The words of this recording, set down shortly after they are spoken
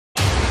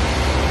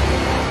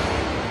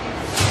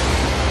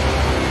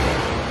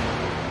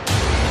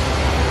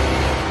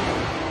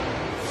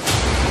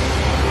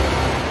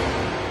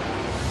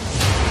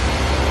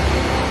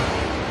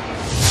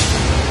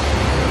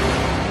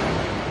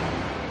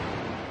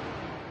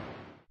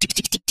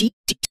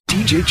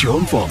DJ Joe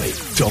and Mfalme,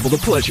 double the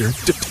pleasure,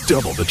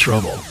 double the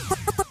trouble.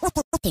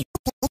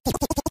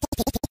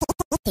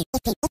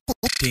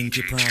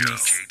 Danger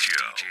promise.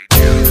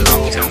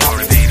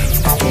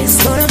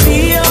 It's gonna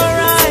be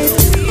alright.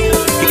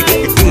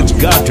 It's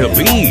got to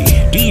be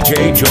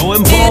DJ Joe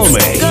and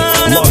Mfalme.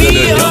 Log on to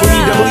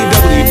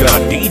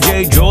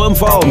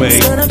www.djjoeandmfalme.com.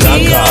 It's gonna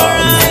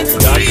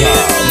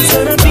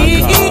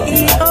be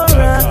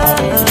alright.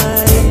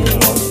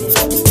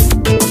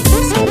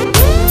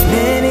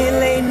 Many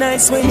late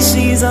nights when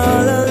she's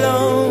all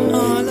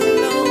alone,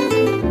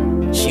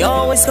 she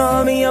always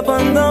call me up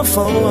on the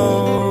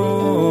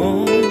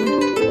phone,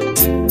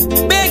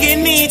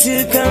 begging me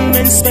to come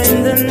and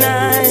spend the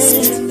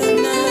night,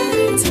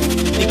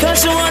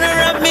 because she wanna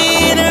wrap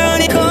me in her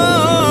honeycomb.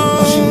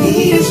 All she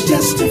needs is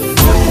just a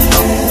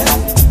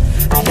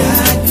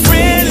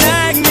friend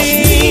like me. All she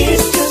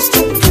needs is just a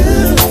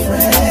good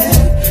friend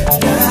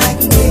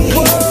like me.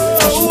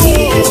 All she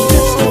needs is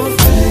just a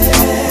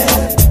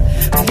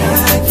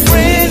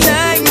friend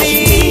like me. All she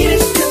needs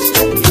is just a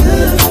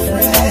good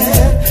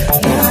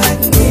friend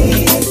like me.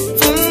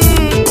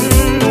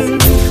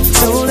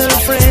 Told her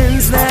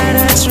friends that I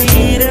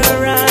treat her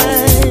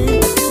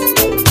right,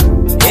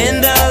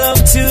 and I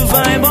love to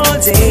vibe all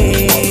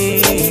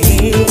day.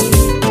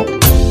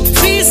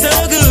 Feels so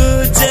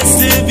good just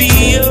to be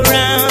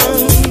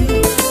around.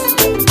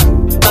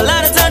 A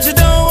lot of times you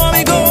don't want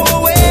me go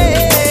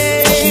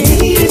away. All she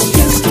needs is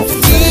just a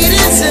friend.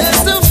 It's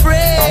just a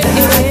friend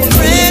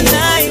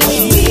like me. All she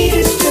needs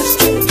is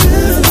just a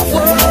good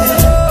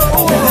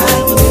friend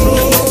like me.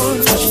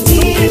 All she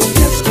needs is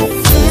just a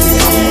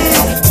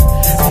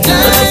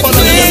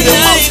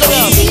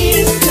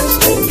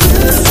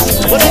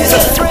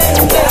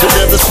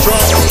Together strong.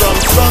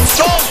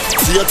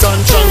 See your tan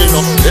strong, you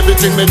know.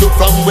 Everything me look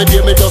from where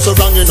they me does so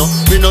wrong, you know.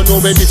 Me no know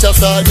where this a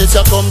start, this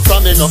a come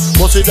from, you know.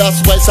 But see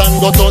that's why son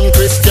got on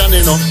Christian,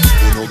 you know.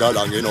 You know go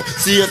long, you know.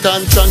 See your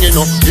tan strong, you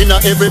know. Inna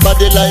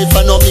everybody life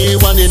I know me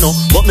one, you know.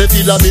 But me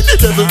feel a bit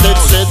devil dead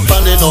set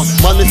fan, you know.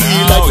 Man me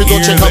feel like we go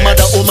check a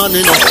mother woman,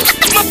 you know.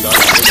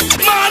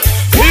 Man,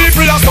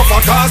 people are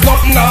suffer cause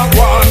nothing not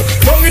one.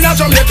 Down in a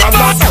Jamaica,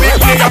 not speak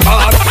me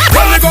apart.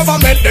 When the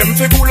government them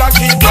figure like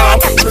keep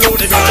calm. You know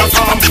they got your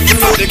farm, you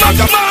know they got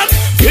your man.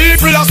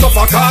 People are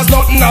suffer cause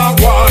nothing not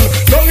one.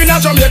 Down in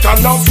a Jamaica,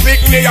 not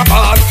speak me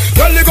apart.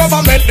 When the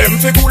government them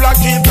figure like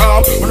keep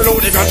calm. You know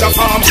they got your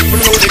farm, you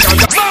know they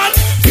got your man.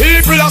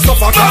 People are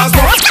suffer cause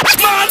nothing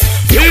man.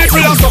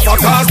 People are suffer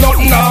cause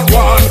nothing not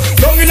one.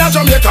 Down in a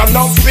Jamaica,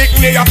 not speak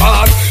me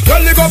apart.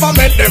 When the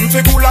government them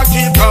figure like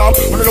keep calm.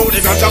 You know they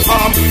got your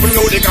farm, you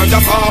know they got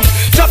your farm.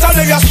 Just on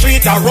the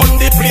street I run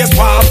the place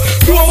farm.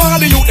 Don't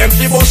want the youth them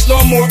to bust no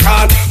more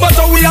can. But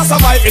how we are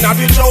surviving at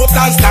the drought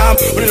and storm.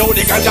 We know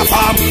they got your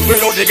farm, we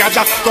know they got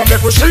your. Come make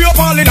we see up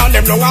all in and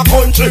them long a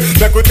country.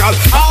 Make we call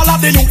all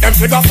of the youth them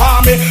figure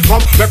farming.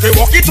 Come make we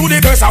walk it to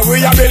the best of we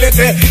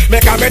ability.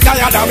 Make a me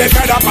tired and me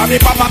fed up on the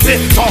poverty.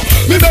 So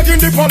me begging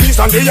the police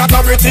and the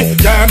authority.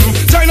 Them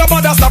try no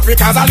bother stop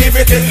because I live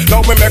it. Now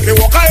we make we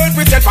walk ahead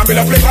with it from the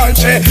lovely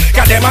country.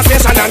 Got them a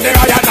station and they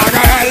riot and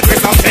a help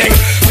with something.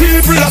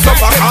 People are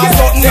suffer cause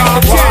nothing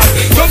not one.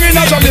 Young in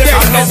a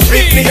Jamaica no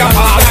speak me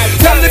apart.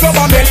 Tell the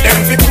government them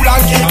fi cool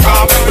and keep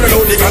calm. You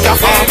know they got your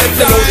farm,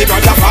 you know they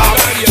got your farm.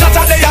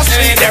 Saturday a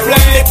street they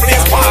run the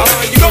place farm.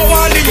 You don't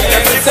want the youth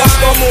them to bust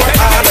no more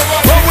time.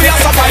 But we are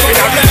surviving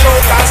and the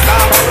drought and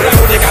storm. You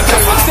know they got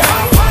your farm.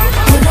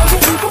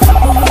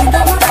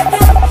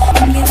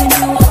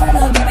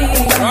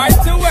 Right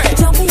away.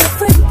 Don't be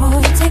afraid, boy,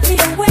 take me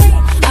away.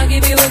 I'll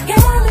give you a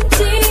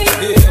guarantee.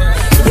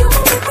 You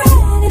won't regret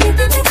anything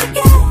that you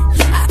get.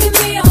 I can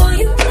be all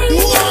you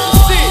need.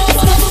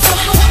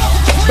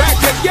 Back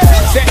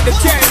again, set the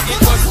chain.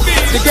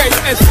 The great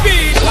and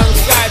speed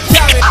alongside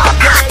Jared,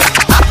 girl.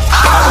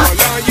 All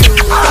on you,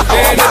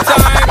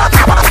 anytime.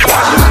 All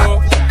on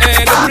you,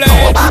 any place.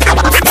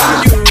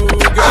 On you,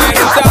 girl,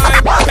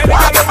 anytime. Any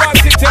girl who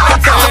wants it,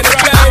 anytime, any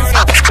place.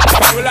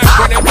 I would like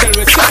when them tell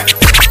me say.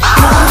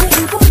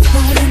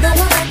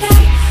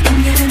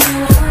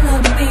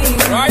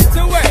 Right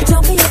away.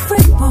 Don't be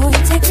afraid, boy,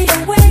 take me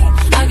away.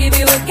 I'll give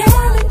you a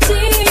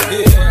guarantee.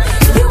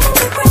 You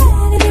won't regret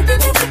anything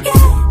that you get.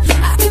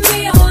 I can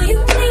be all you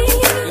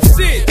need. You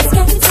see it. It's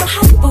getting so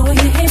hot, boy,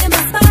 you're hitting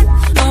my spot.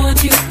 I want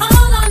you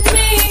all on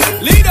me.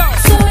 Lead on.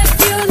 So if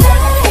you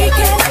like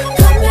it,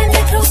 come and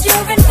get close,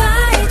 you're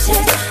invited.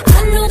 I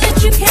know that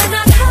you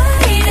cannot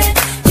hide it.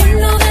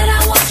 You know that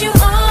I want you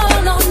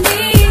all on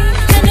me.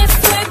 And if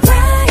we're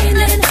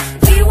grinding,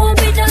 we won't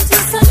be done till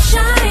sun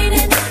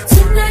shining.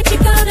 Tonight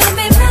you're gonna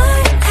be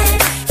mine, and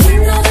you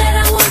know that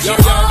I want you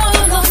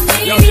all on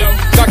me. Yo,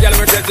 that girl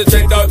will get the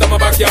strength out of my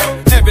back, yo.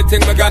 Everything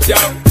me got, yo.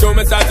 Show me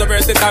my size so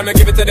versatile, me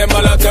give it to them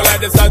all out. You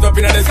like the stars up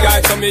in the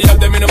sky, so me have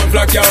them in my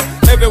flock, yo.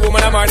 Every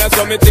woman I'm on, that's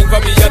what me think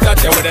for me,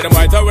 that's yo. Whether them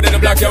white or whether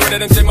them black, yo.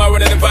 Whether them slim or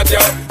whether them fat, yo.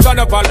 Turn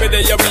up all with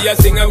it, yo. We a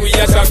sing and we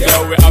a shock,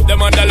 yo. We have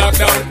them under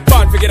lockdown.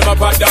 Can't forget them a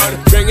pat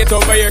down. Bring it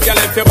over here, girl,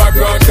 if your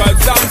background.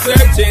 Cause I'm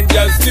searching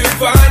just to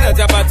find a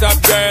top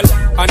girl.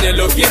 And you're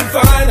looking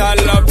fine. I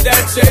love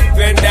that shape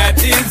and that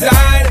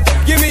design.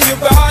 Give me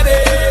your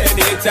body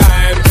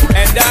anytime.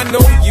 And I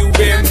know you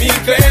hear me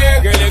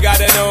clear. Girl, you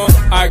gotta know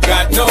I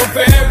got no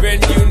fear.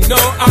 And you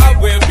know I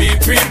will be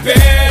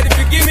prepared. If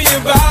you give me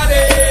your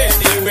body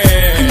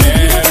anywhere.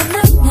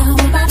 Now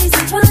our bodies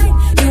entwined.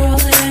 You're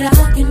all that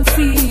I can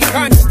feel.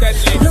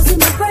 Constantly losing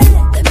my breath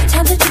every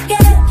time that you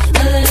get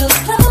a little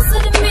closer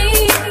to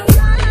me.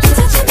 You're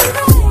touching me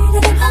right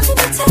and I'm hugging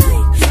you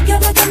tight.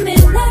 You're like a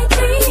midnight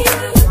dream.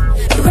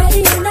 You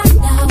ready or not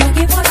now? I'll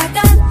give what I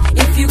got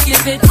if you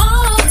give it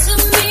all to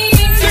me.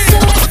 So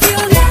if you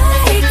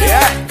like it,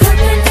 come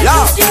and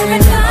close your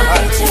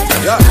invited.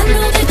 I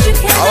know that you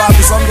can. I want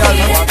some girl,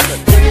 man.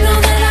 You know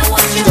that I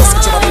want you. Just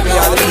switching up with me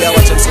all the way, I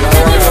watch it, so I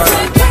want to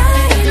run.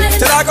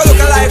 Tell her I go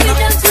look alive now.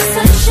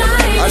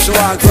 I show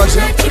her crush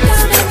it.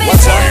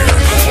 What's up?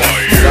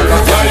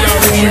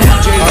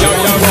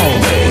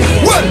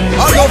 Well,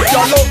 enough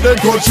y'all love them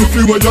girls you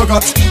feel what you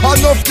got.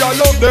 Enough y'all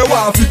love them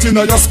want fit in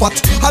your spot.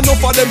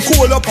 Enough of them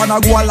cool up and I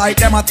go like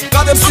them at.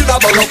 Got them still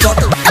have a look up.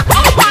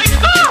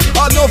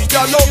 Enough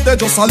y'all love they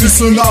just a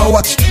listen and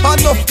watch.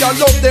 Enough y'all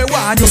love they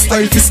want you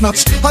style to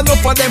snatch.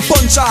 Enough of them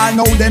punch and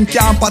now them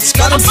can't patch.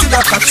 Got them still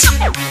a catch.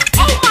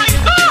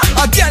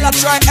 A girl I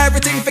try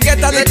everything,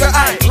 forget a little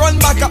eye. Run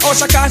back a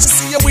Usher, can't she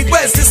see you with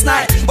West this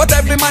night? But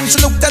every man she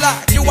look tell her,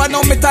 you are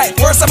know me type.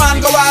 Worse a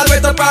man go all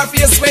with up her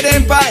face with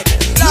him pipe.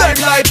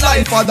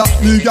 Light for that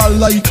legal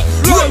like.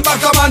 Run back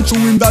a man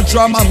chewing that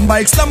drum and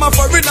bike. Slam her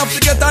for enough to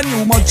get a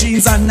new more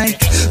jeans and Nike.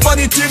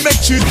 Funny thing make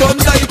she done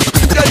like.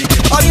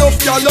 Enough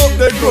y'all love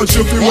they grudge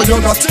you feel what you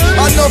got.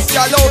 Enough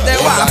y'all love they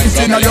want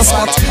fit in your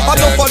spot.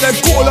 Enough of them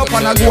cool up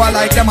and I go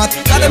like them at.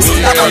 Got them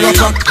still have a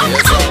rock.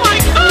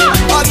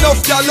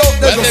 Enough y'all love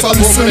they just a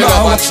listen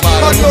and watch.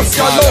 Enough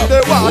y'all love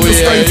they want to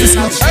stay this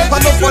much.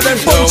 Enough of them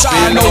punch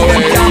and now them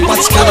can't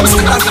patch. Got them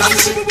still have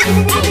catch.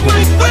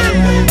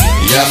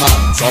 Yeah man,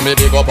 so me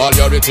big up all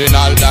your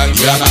original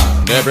dance, yeah man.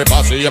 Every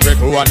posse, every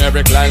crew and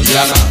every clan,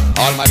 yeah man.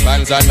 All my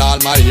fans and all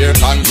my ear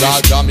fans,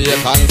 all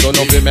Jamaicans, so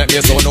nothing make me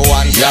so no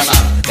one, yeah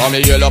man. So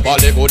me yell up all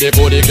the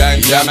goody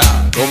gang, yeah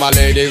man. To my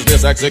ladies,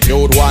 this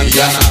execute one,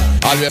 yeah man.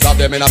 Always have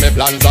them in my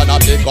plans and I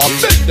pick up,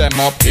 build them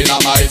up in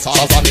my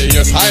sauce. And me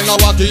hear sign of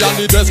what and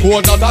the dress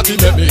code, not that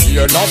let me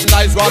hear enough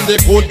nice from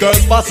the good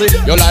girls posse.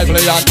 You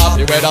lively and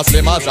happy, whether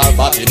slim or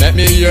fatty. Let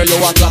me hear you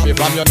a clappy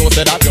from your nose,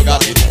 say that you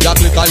got it. You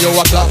click and you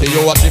a clappy,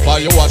 you a chipper,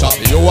 you a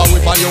choppy, you a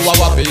whip and you a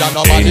wappy, and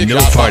nobody ain't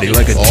no party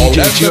like a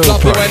DJ Joe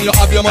party. When you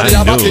have your money,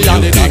 I know you dig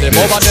this.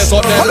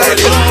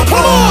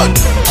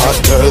 Hot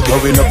girl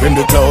going up in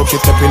the club, she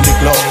step in the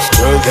club.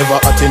 Girls ever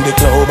hot in the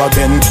club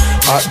again.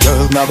 Hot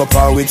girls now go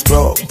par with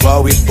scrub,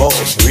 par with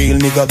boss. Real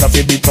niggas have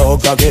to be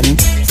talk again.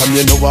 From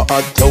you know what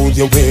hot clothes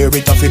you wear,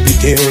 it have to be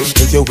care.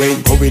 Cause you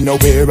ain't going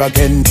nowhere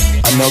again.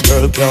 And no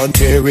girl can't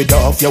tear it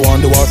off. You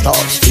want to watch off,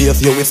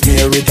 face you will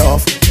smear it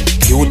off.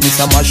 Cuteness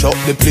and mash up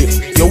the place.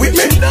 You with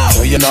me?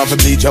 So you know to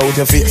bleach out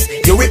your face.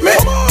 You with me?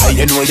 And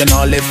you know you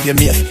not left your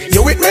mate.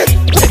 You with me?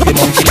 Let the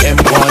monkey them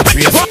go and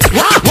trace.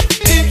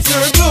 It's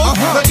her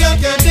clothes, the girl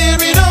can tear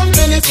it up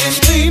till it's in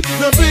clean.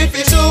 No break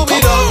to show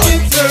it off.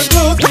 It's her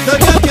clothes, the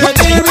girl can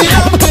tear it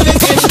up till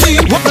it's in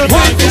clean. No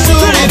break to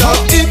show it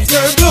off. It's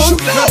her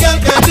clothes, the girl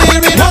can tear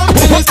it up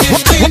till it's in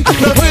clean.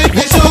 No break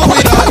to show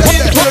it off.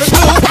 It's her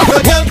clothes, the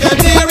girl can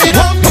tear it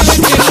up till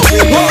it's in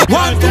clean.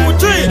 1,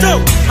 2, 3, 2.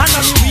 And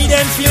I'm we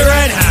them feel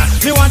red.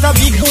 Me want a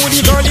big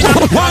booty girl in a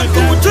 1,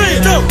 2,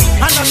 3, 2.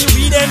 And I'm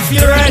we them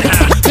feel red.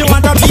 Me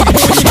want a big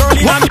booty girl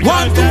in a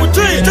 1, 2,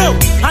 3, 2.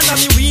 And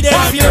I'm we them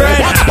feel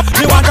red.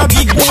 Me want a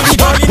big booty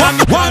girl in a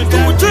 1,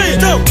 2,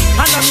 3, 2.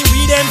 And I'm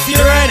we them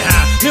feel red.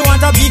 Me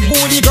want a big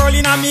booty girl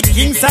in a me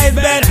king size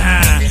bed.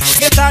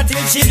 Get her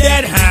till she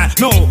dead.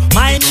 No,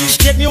 my knees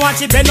take me want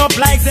she bend up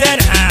like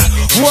Zed.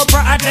 Whoop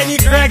her at any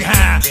Craig.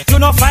 You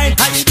no find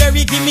Halle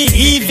Berry, give me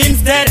Eve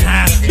instead.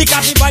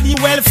 Because me body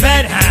well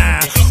fed.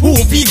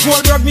 Whoopie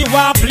Goldberg me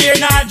want play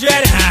not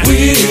dread.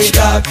 We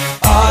got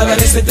all of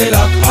this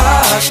little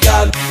hot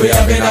girl. We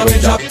have been a we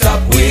drop top.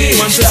 We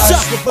shot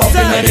up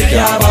in the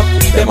cab up.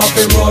 Them up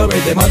the road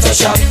with them out of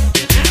shop.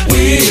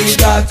 We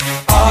got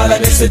all of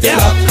this little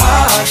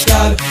hot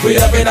girl. We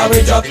have been a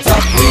we drop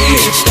top. We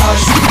shot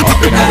up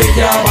in the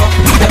cab up.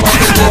 Them up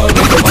the road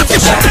with them out of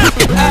shop.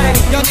 Ay,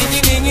 yo ningy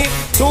ningy,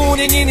 tu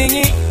ningy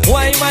ningy.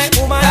 Why my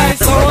woman is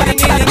so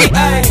ningy ningy?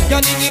 Ay, yo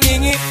ningy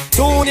ningy,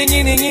 tu ningy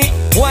ningy.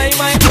 Why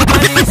my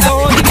woman is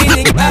so ningy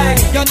ningy? Ay,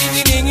 yo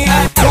ningy ningy,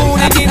 tu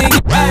ningy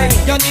ningy. Ay,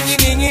 yo ningy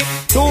ningy,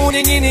 tu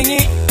ningy ningy.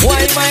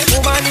 Why my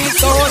woman is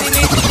so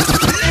ningy?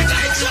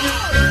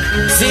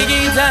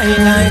 Ziggy tie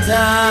tie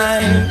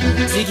tie,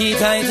 ziggy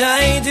tie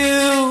tie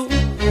do,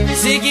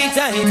 ziggy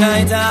tie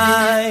tie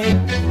tie,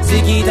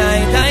 ziggy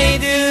tie tie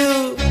do.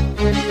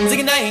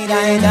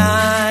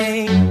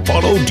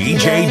 Follow Follow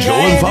DJ Joe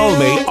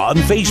Mfalme on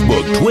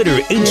Facebook, Twitter,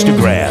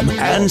 Instagram,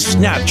 and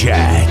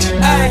Snapchat.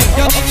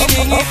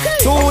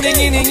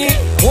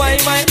 Why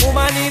my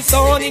woman is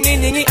so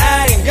ningy?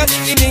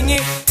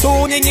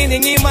 Too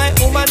ningy, my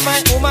woman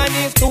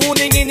is too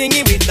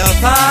ningy with the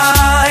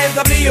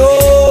 5W.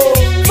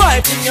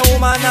 5 in your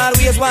woman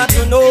always want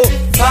to know.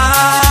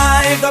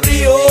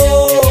 5W.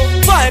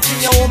 5 in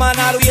your woman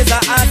always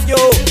ask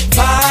you.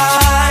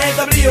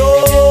 5W.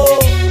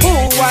 Who,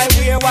 why,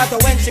 where,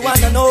 what, when she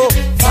wanna know.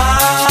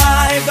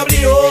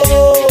 5W.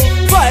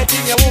 5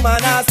 in your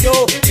woman ask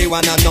you. She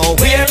wanna know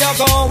where you're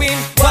going,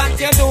 what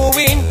you're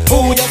doing,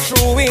 who you're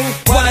screwing,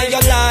 why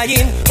you're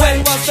lying. When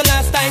was the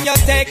last time you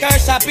take her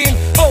shopping?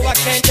 Oh, I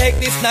can't take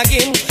this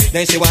nagging.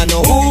 Then she wanna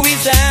know who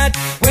is that,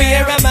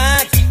 where I'm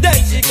at.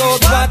 Then she goes,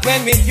 what,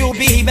 when will you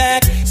be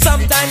back?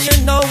 Sometimes you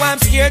know I'm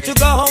scared to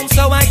go home,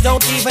 so I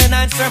don't even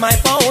answer my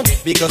phone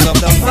because of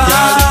the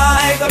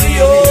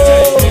 5W.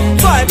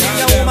 5 in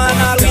your woman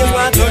always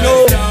want to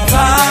know.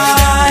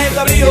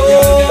 5W.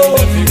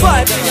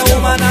 5 in your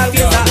woman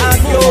always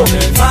ask you.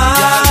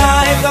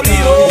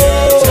 5W.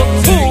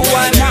 Who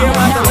and where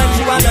and when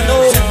she wanna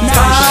know.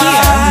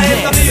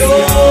 5W.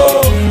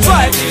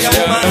 5 in your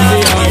woman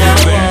always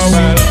ask you.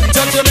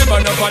 Just remember,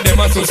 enough of them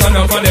a sus,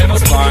 enough of them a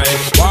spy.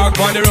 Walk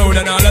on the road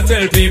and all I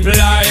tell people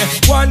lie.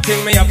 One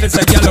thing me have to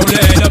say, girl, only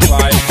in the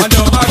fight. And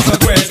don't ask a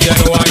question,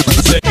 what you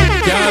say.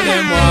 Girl,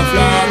 them want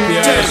flop,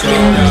 yeah.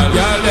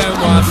 Girl, them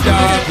want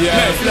stop,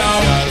 yeah.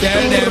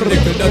 Tell them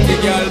little dirty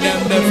girl,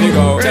 them the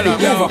figure. Tell them,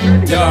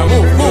 yeah,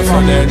 move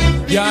from them.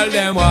 Girl,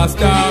 them want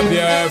stop,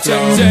 yeah.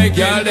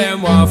 Girl,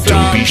 them want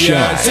flop,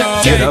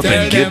 yeah. Get up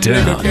and get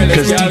down,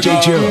 cause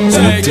DJ Joe will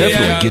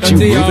definitely get you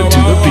moving to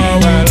the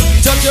beat.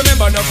 Just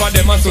remember, enough of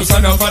them a sus,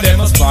 enough of them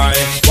a spy.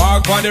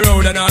 Walk on the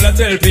road and all I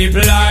tell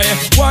people lie.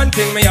 One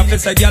thing me have to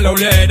say, girl,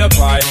 only in the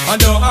pie. And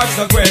don't ask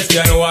a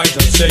question, why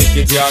just shake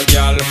it, yeah,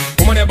 girl.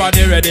 Woman, your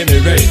body ready, me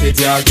rate it,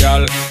 yeah,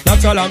 girl.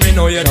 Not all of me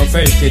know you don't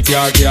fake it,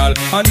 yeah, girl.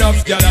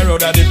 Enough girl I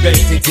road a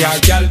debate it, yeah,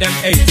 girl. Them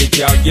hate it,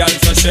 yeah, girl.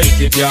 So shake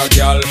it, yeah,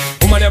 girl.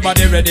 Woman, your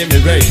body ready, me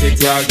rate it,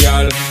 yeah,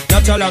 girl.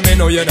 Not all of me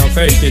know you don't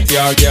fake it,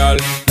 yeah, girl.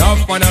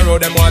 Enough man a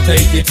road them want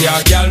take it, yeah,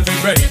 girl. We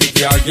break it,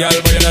 yeah, girl.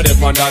 But you know they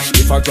want that.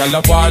 If a girl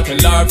a fall,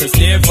 tell her to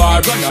stay far.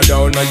 Run her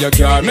down on your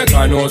car. Make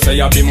her know say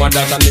you be mad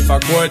that. And if a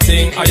cool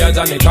thing, higher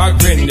than the cock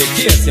grin. The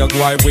case you go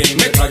I win.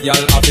 Make a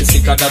girl happy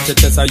sicker that you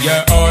test a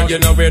year old. You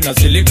know we're not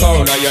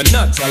silicone. Or you're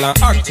natural and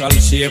actual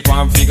shape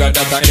and figure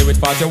that I anyway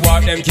part you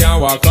walk them can't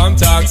walk. Come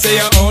talk, say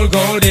your old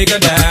gold digger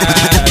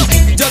that.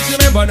 Just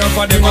remember enough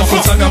of them a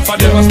sus, enough of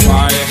them a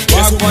spy.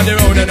 Walk on the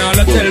road and all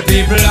I tell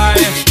people lie.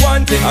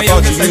 One thing I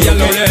have to say you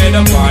lonely in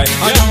the pie.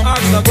 I don't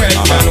ask the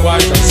question why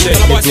you shake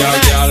it, yeah,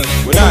 girl.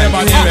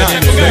 Everybody ready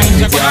to break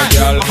it, yeah,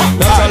 girl.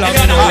 That's all I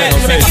know, you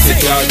don't face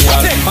it, yeah,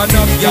 girl.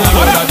 Enough girl,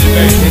 nobody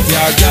break it,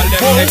 yeah, girl.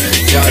 Them take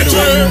it, yeah,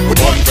 girl. We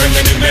one friend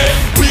in the me,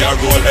 we are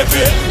roll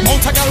heavy.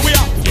 Mount a girl we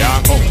are,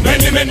 yeah, come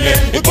many.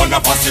 We gonna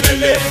pass it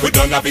in. We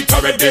done have it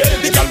already.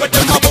 The girl with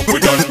them up, we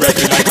done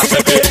ready like a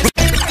Chevy.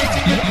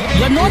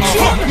 You're not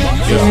sure.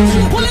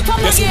 Pull it up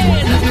again.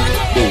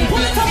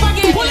 Pull it up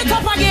again. Pull it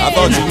up again. I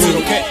thought you knew,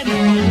 okay?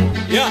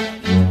 Yeah.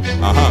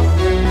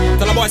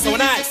 Tell the boys so we're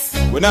nice.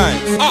 We're nice.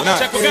 Nice.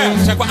 Check with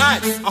girls, check with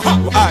eyes.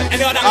 Eyes.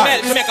 Any other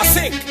melt to make us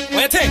sing.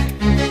 What you think?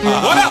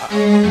 What up?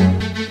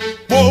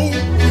 Whoa.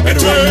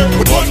 Anyway,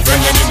 with one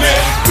friend in the me,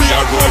 we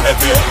are roll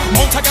heavy.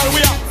 Mount a girl we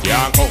are,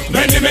 yeah, come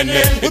many.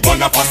 We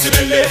gonna pass it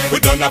in. We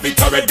done have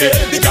it already.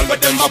 The girl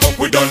with them up,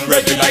 we done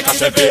ready like a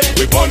Chevy.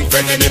 With one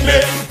friend in the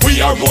me, we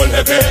are roll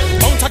heavy.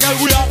 Mount a girl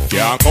we are,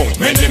 yeah, come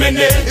many.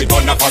 We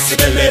gonna pass it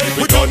in.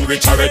 We done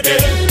rich already.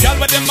 Girl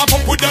with them up,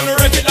 we done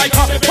ready like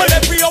a Chevy. Well,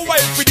 every hour,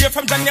 every day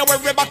from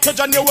January back to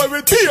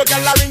January, be a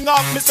girl a ring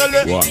off me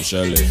Shelly. One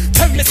Shelly.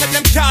 Tell me say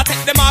them can't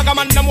take them aga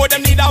man, no more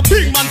them need a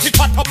big man to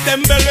fat up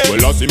them belly.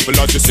 Well, as simple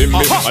as you see me.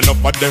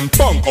 Enough of them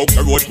punk out the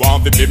road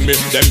want to be me.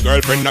 Them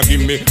girlfriend a give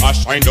me a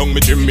shine down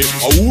me Jimmy.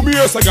 Who me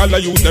as a gal I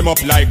use them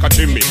up like a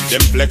chimney. Them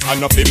flex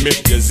and up in me,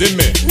 you see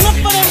me. Enough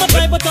for them a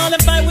fight, but all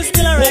them fight we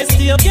still arrest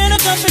you. Okay, no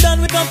come be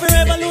done, we come for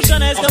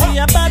revolutionize. Cause we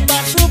a bad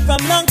group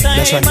from long time.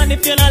 Right. And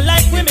if you not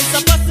like women,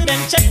 so pussy then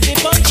check the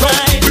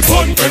punchline. We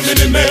fun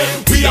friendly in me,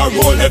 we are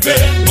roll heavy.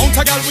 Mount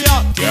a gal we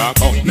are, yeah,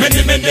 come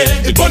many.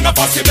 It gonna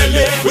pass it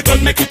belly, we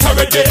done make it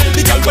already.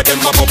 The gal with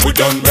them up, we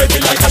done ready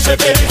like a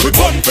Chevy. We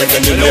fun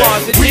friendly in me,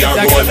 we are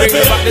roll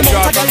heavy.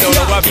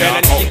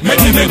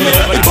 Many,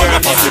 it gonna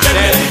pass it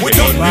belly, we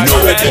done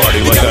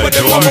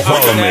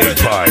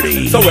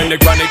party. So when the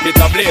chronic hit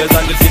a blaze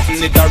and the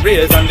sitting it a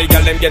raise and the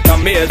girl them get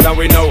amazed and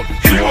we know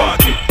she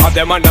want it. Have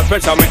them under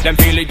pressure, make them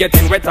feel it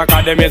getting wetter.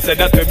 Cause them say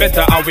that we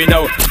better and we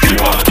know she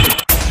want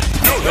it.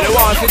 When I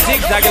want to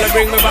zigzag, it'll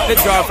bring me back the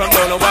draw from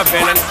down over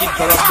Ben and kid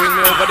for up, bring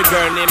me over the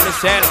girl named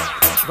Michelle.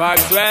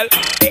 Maxwell,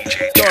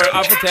 story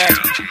of a tell.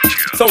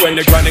 So when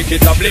the chronic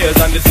hit a blaze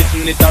and the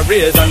sitting it a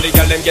raise and the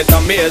girl them get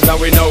amazed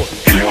and we know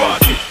she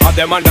want it. Have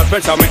them under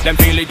pressure, make them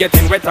feel it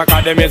getting wetter,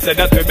 cause them say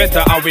that we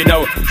better and we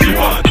know she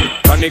want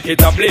it. Chronic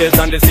hit a blaze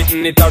and the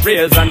sitting it a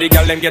raise and the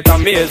girl them get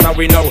amazed and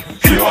we know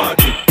she want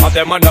it. Have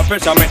them under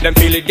pressure, make them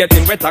feel it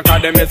getting wetter,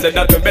 cause them say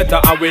that we better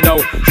and we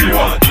know she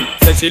want it.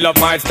 Say she love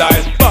my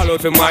style, follow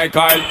to my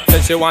Kyle.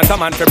 Say she want a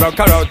man to broke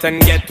her out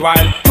and get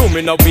wild. Do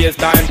me no waste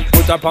time,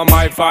 put up on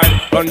my file.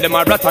 Run them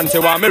a rat and she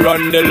want me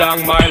run the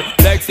long mile.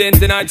 Next thing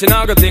tonight she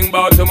not go think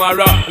about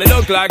tomorrow. They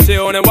look like she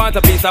only want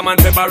a piece of man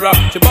for borrow.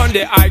 She bun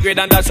the high grade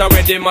and that's how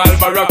with the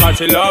Marlboro. Cause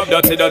she love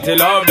dirty, dirty,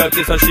 love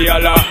dirty, so she a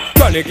love.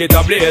 Chronic it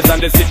a blaze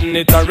and the sitting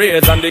it a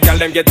raise and the girl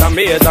them get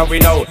amazed and we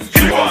know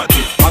she want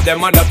it. Have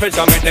them under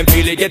pressure, make them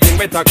feel it getting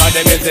wetter, cause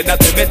them say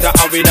that's better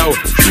and we know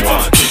she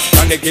want it.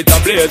 Chronic it a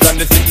blaze and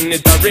the sitting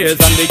it a raise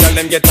and the girl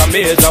them get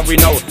amazed and we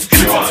know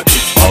she want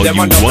it. All you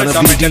wanna be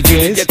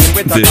DJs, this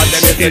is how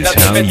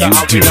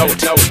you do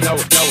it.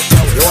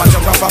 You want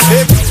your proper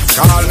fix?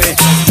 Call me.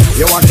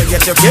 You want to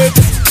get your kick?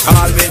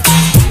 Call me.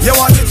 You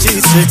want the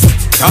cheese sticks?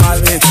 Call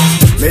me.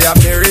 Me have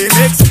the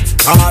remix?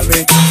 Call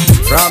me.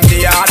 From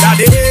the other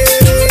day,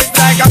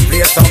 like I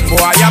play some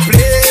boy I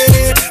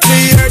play.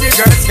 Me hear the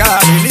girls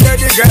calling, hear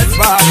the girls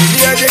bawling,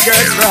 hear the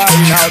girls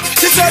crying out.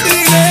 She said,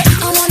 I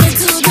wanna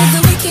do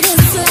the wicked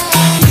and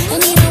slide. I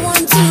need a 1,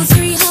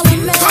 2, 3, how I'm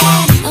mad.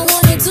 I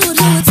wanna do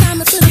the time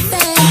to the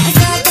fan. I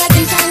start back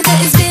in time, but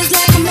it's biz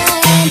like a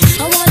man.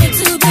 I wanna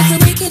do the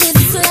wicked and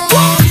slide.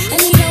 I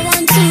need a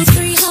 1, 2,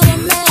 3, how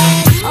I'm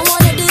mad. I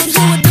wanna do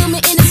who would do me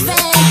in his van.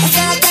 I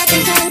start back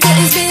in time, but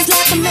it's biz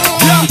like a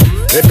man.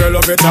 If you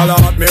love it,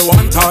 alert me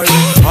one time.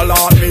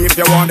 Alert me if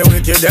you want the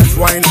wickedest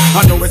wine.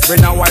 I know it's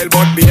been a while,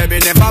 but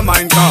baby, never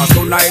mind. Cause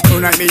tonight me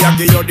I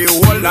give you the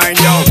whole line,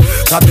 yo.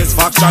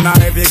 Satisfaction a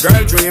every girl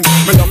dream.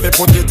 Me love to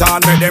put it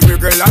on, make every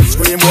girl and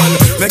scream. Well,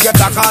 me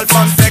get a call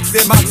from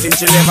sexy Maxine.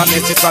 She never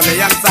miss it from me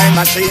and time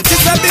machine. She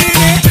said,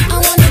 I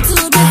wanna do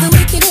the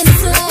wicked and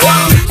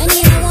slide. I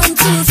need a 1,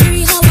 2,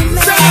 3, how I'm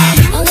mad.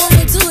 I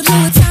wanna do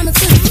time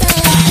to the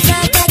fan. I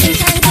start back in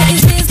time, but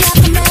it's biz like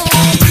a man.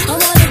 I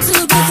wanna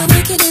do the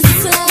wicked and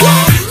slide. I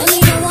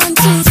need a 1,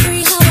 2,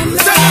 3, how I'm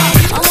mad.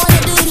 I wanna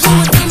do who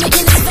would do me in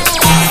his van. I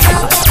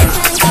start back in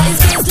time, but it's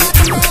biz like a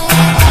man.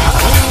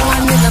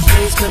 Anyone in a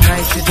place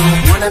tonight, you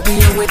don't wanna be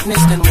a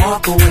witness, then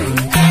walk away.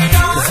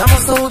 Cause I'm a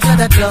soldier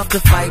that love to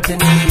fight,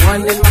 and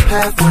anyone in my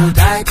path will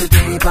die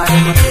today by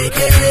my AK.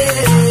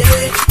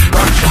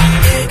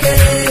 Buckshot AK.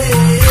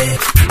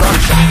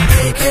 Buckshot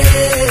AK.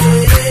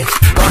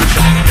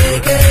 Buckshot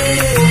AK.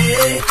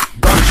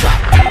 Buckshot.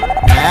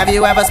 Have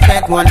you ever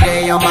spent one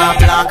day on my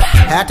block?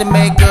 Had to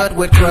make good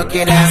with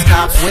crooked ass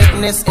cops.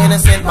 Witness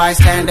innocent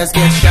bystanders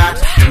get shot.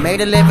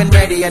 Made a living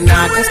ready or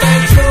not. And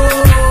stay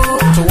true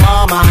to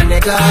all my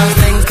niggas.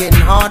 Things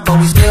getting hard, but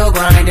we still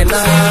grinding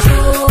love.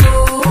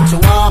 To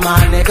all my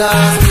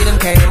niggas, we done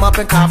came up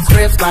in cop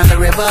scripts by the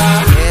river.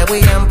 Yeah,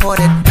 we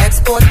imported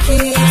export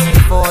keys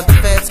before the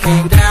feds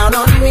came down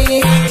on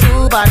me.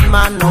 True bad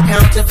man, no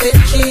counterfeit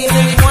cheese.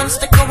 Anyone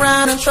stick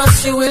around and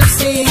trust you will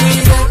see.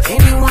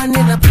 Anyone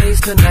in a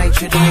place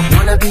tonight, you don't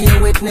wanna be a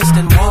witness,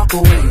 then walk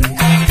away.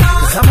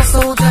 Cause I'm a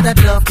soldier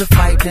that love to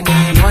fight, and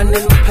anyone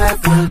in my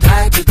path will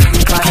die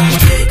today by my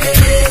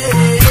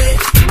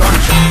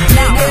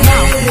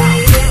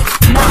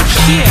Now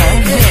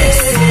hear this.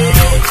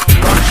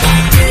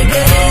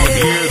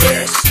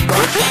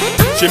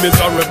 She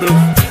miserable,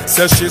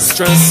 says she's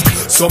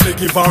stressed, so me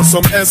give her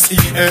some sex.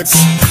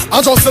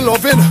 I just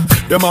loving,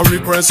 them a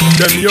repress.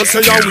 Them here say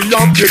yeah, we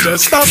have the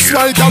best. That's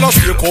why y'all a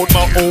stick out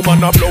my home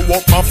and a blow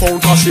up my phone,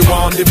 cause she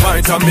want the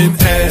vitamin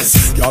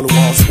S. Y'all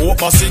want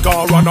smoke a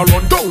cigar and a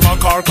run down a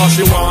car, cause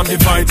she want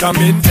the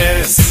vitamin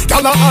S.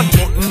 Y'all a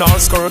unbutton her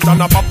skirt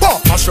and a pop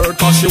off her shirt,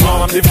 cause she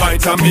want the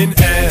vitamin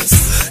S.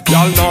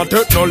 Y'all not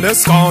take no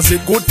less, cause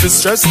it good to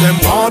stress. Them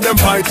want them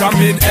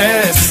vitamin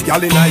S.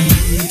 Y'all in a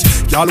heat,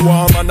 y'all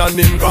warm and a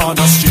name on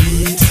the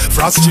street.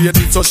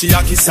 Frustrated so she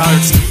a kiss her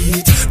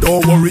teeth.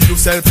 Don't worry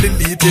yourself,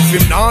 delete. If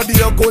him not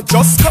there go,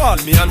 just call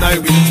me and I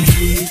will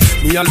tweet.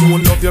 Me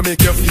alone love you,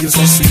 make you feel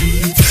so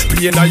sweet.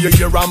 Play in your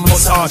ear and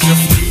massage your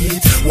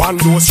feet. One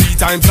dose 3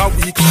 times a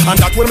week, and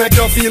that will make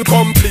you feel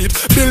complete.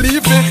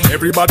 Believe me,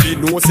 everybody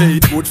knows say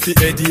it good for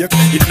headache.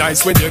 It's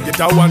nice when you get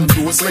a 1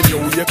 dose when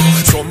you wake.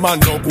 Some man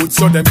no good,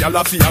 so them gyal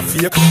a feel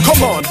fake.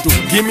 Come on,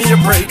 dude, give me a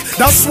break.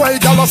 That's why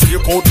gyal a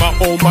stick out my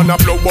home and a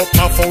blow up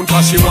my phone,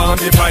 cause she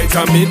want the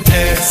vitamin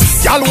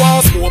S. Gyal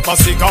want smoke a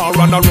cigar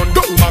and a run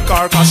down my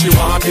car, cause she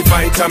want the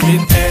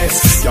vitamin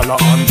S. Gyal a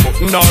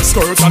unbutton her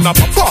skirt and a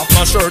pop off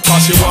my shirt, cause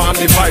she want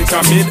the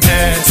vitamin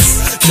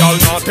S. Gyal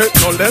not take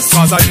no less,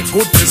 cause I eat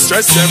good to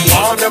stress. Them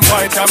want them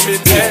vitamin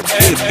S.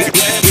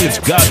 It's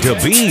got to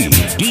be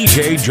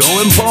DJ Joe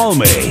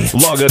Mfalme.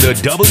 Log on to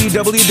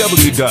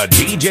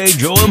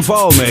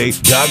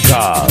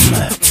www.djjoemfalme.com.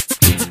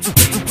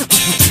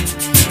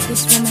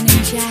 This woman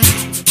in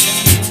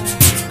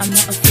jive, I'm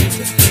not afraid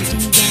to put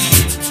in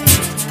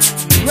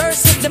jive.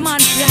 Worse if the man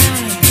fly.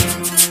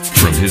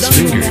 From his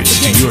fingers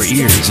to your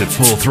ears at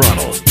full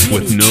throttle,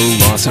 with no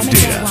loss of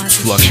data,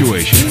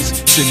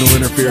 fluctuations, signal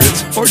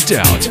interference, or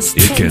doubt,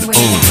 it can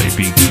only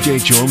be DJ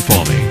Joe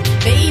Mfalme.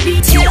 Baby,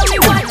 tell me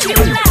what you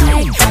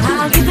like.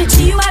 I'll give it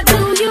to you, I'll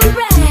do you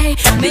right.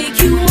 Make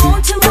you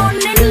want to run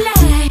and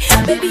lie.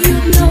 Baby, you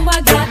know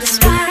I got the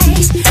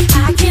spice.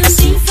 I can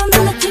see from the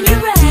look in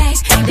your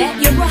eyes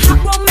that you're a hot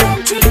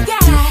romantic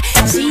guy.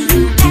 See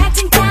you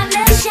acting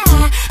kinda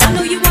shy. I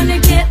know you wanna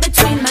get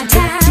between my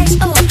thighs.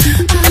 Oh,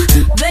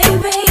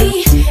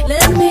 baby,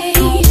 let me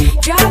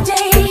drive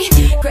day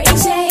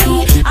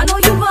crazy. I know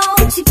you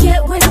want to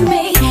get with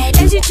me.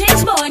 As you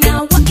change, boy,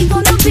 now what you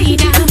gonna be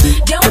now?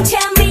 Don't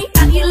tell me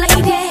about your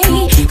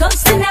lady,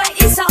 'cause tonight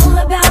it's all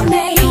about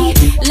me.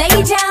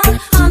 Lay down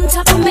on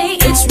top of me.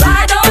 It's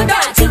ride or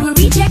die till we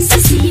reach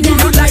ecstasy now.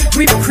 You like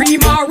whipped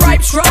cream or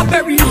ripe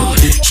strawberry,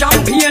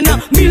 champagne,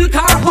 milk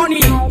or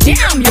honey.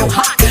 Damn, you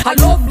hot. I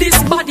love this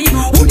body.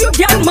 Would you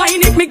get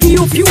mine if me give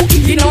you few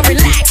kicking or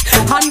relax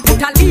and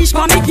put a leash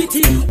for me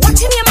kitty? What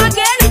your name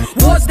again?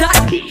 Was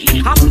that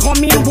key? I'm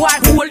coming, boy.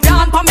 Hold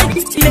on for me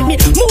kitty. Let me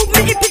move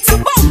me if it's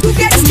about to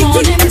get sticky. Come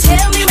on and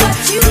tell me what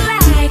you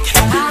like.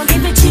 I'll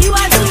give it to you,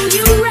 I'll do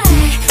you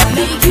right.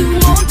 Make you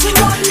want to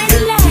run and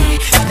lie.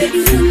 Baby,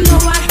 you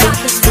know I got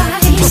the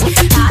spice.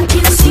 I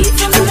can see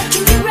from the look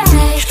in your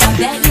eyes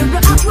that you're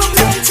a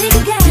romantic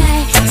guy.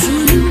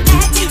 See you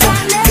acting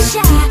kinda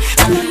shy.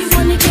 I know you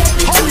wanna get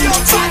me to your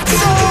top.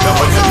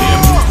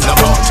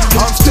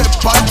 And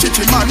step on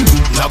chichi man,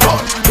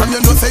 love. From you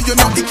know say you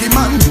know icky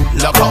man,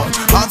 love.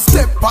 And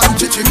step on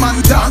chichi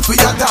man, dance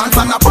with your dance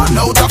and a burn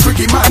out a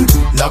freaky man,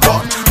 love.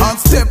 And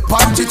step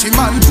on chichi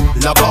man,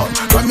 love.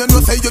 From you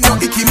know say you know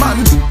icky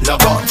man,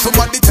 love.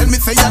 Somebody tell me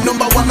say your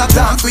number one a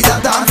dance with your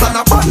dance and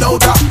a burn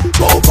out a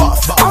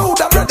boss. I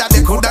woulda rather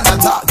they coulda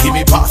not talk, give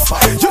me pass.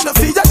 You know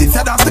see ya this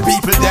a dance the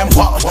people them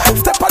walk.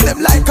 Step on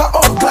them like a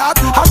old clock,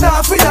 and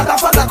dance with your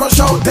dance and I go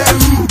show them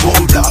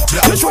boom blast.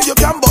 You show you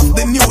can bust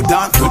the new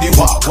dance to the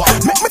walk.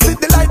 Make me see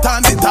the light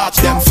and the touch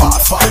them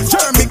fast.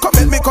 Jeremy come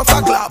and make us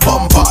a glad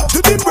bumper to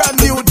the brand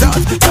new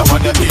dance. You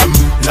want your name,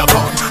 love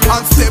on.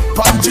 And step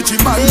on chichi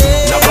man,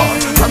 love on.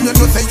 From you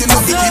know say you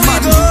know icky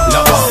man,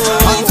 love on.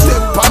 And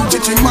step on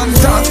chichi man,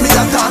 dance me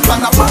a dance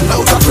and a ball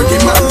out a freaky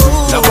man,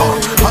 love on.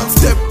 And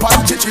step on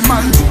chichi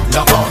man,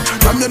 love on.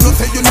 From you know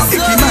say you know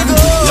icky man,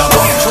 love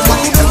on.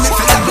 Somebody tell me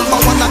say you number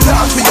one a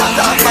dance me a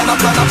dance and a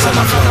ball.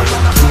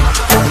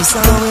 It's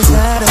always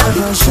out of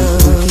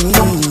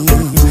control.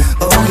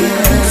 Oh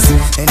yes,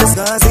 and it's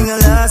causing a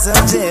lot of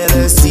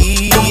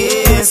jealousy.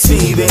 Yes,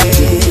 baby.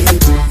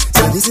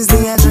 So this is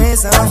the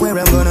address of where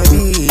I'm gonna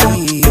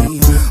be.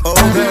 Oh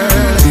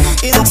girl,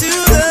 into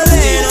the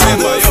land of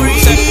the free.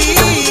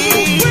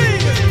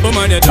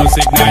 Woman, you just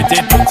ignite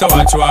it. So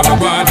what you have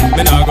go on?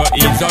 Me nah go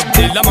ease up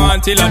till the man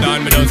till I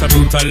done. Me just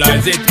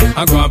brutalize it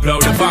and go and plow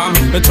the farm.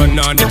 Me turn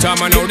on the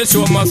charm and now the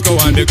show must go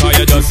on because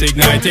you just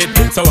ignite it.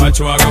 So what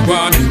you have go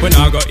on? We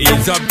nah go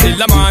ease up till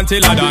the man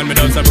till I done. Me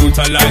just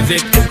brutalize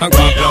it and go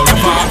and plow the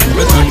farm.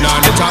 Me turn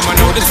on the charm and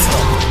now the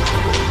show.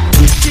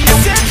 She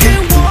said she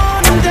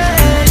wanted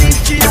it.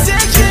 She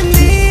said she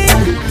need.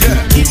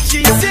 If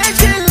she said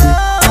she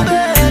love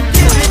it,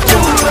 give it to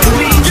her,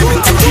 please. Give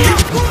it to her.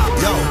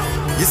 Yo,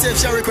 you say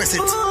she request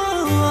it.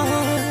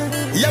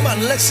 Yeah man,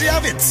 let she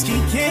have it. She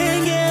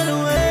can't get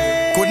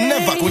away. Could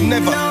never.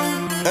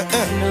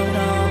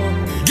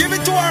 Give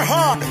it to her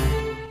hard.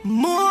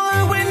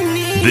 More we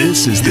need.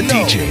 This is the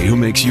DJ who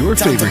makes your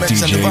favorite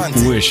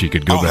DJ wish he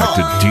could go back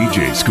to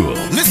DJ school.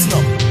 Listen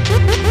up.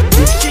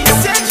 She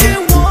said she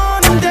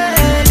wanted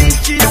it.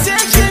 She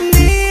said she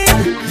need.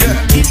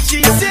 If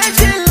she said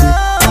she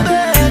love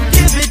it,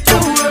 give it to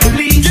her,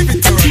 please. Give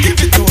it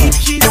to her. If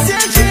she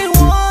said she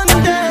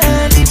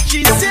wanted, if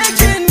she said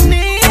she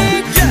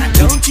need,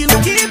 don't you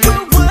keep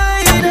her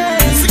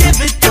waiting.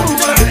 Give it to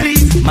her,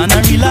 please. Man, I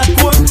real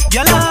hardcore.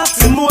 Y'all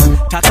ask more.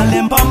 Tackle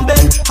them on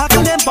bed,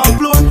 tackle them on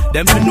floor.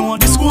 Them to know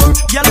the score.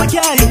 Y'all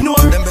can't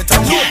ignore. Them better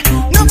know.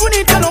 No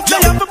need to know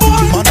play up the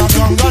board. Man, I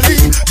gangali.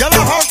 Y'all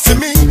a hawk to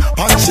me.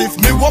 And shift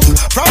me walk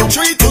from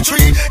tree to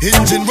tree.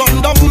 Engine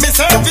run down, me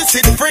service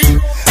it free.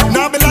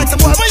 Now be like some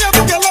boy, where you have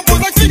a girl up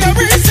like figure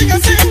sing a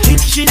sing.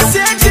 If she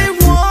said she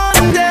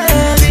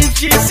wanted, if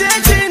she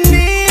said she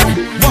need,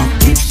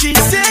 if she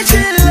said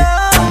she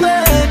love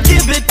it,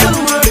 give it to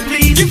her,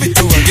 please. Give it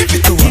to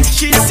her. If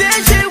she said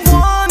she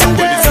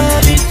wanted,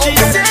 if she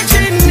said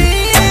she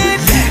need,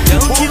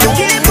 don't you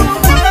keep her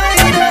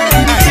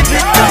waiting. Give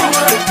it to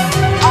her.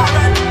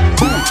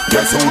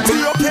 Guess who to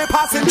your play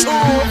passing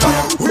through?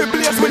 We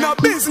blaze with no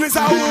business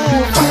at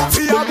home.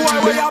 See a boy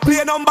where you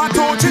play number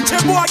 2. Chichi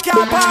boy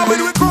can't power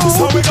with we crew.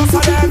 So we go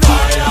for them.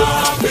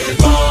 Fire be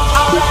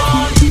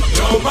born.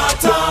 No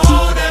matter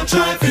how them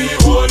try to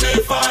hold the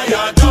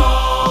fire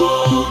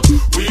down,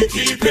 we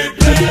keep it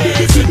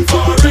blazing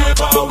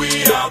forever.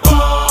 We are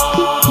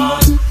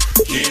born.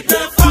 Keep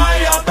the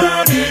fire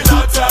burning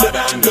hotter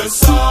than the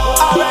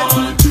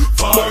sun.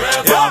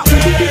 Forever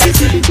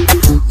blazing.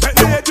 Let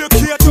me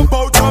educate you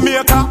about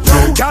Jamaica.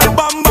 Girl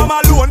bam bam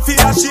alone for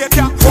a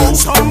shaker.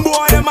 Some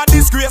boy them a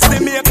disgrace the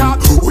maker.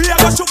 We a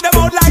go shoot them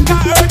out like a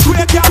earthquake.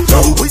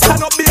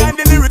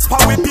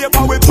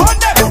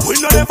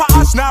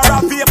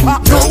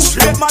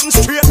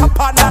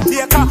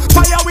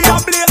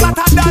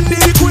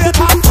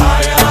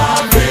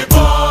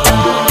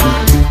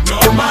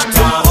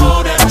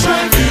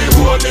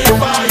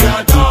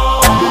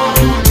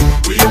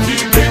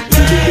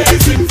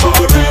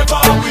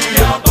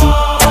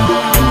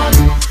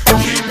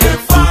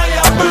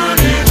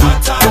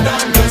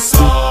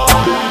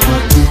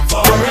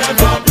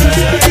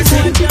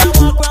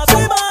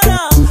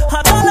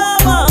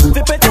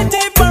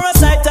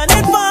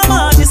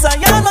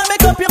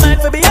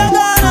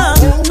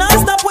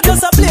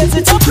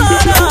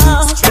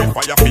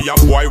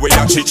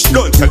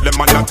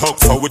 a talk,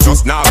 so we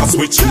just now a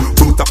switch.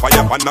 Put a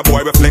fire on the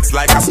boy, we flex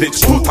like a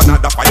snitch. Put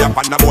another fire on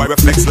the boy, we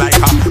flex like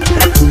a.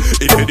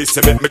 If it is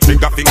cement, me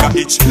trigger finger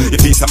itch.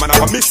 If he's a man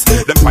of a miss,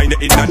 then find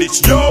it in a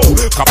niche. Yo,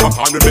 copper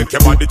pan will make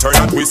your body turn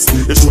and twist.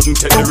 You shouldn't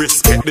take the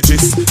risk, get the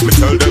gist. Me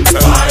tell them say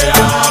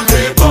fire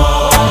be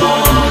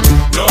born.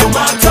 No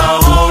matter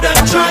how they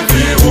try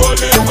to hold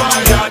the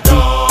fire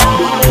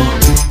down,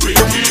 we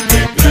keep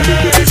it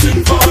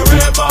blazing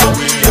forever.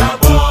 We are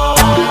born.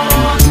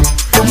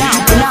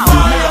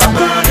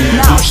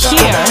 Now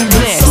hear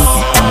this.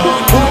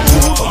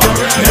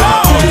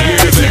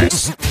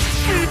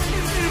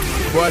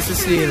 What's the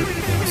scene?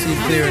 See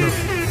clear enough.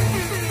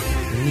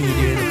 Need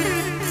you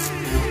enough.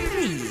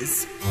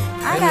 Please.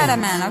 I got a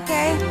man,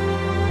 okay?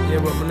 Yeah,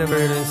 but I never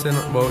heard him say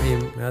nothing about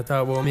him. I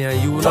talk about me and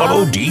you.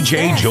 Follow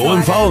DJ Joe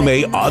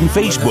Mfalme on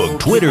Facebook,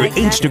 Twitter,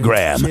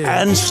 Instagram,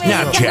 and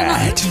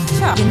Snapchat.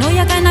 You know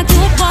you're kinda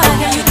cute, boy.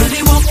 Can you do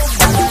the walk?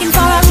 Looking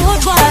for a road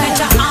boy. Get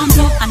your arms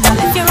up and now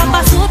lift your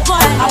rubber suit, boy.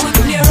 How we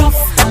play rough?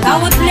 How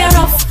we play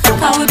rough?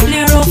 How we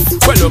play rough?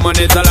 Well, man,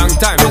 it's a long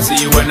time to see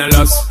you when I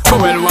lost.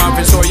 But well, want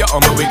to show you how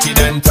my wicked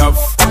and tough.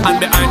 And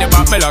behind the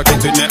back, me lock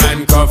it with me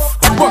handcuff.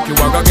 Walk you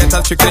walk, get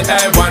a strictly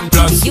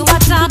A1+. You a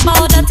talk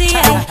about the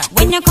TA.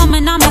 When you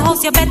coming on my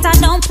house, you better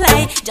don't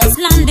play. Just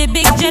land the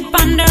big jet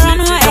on the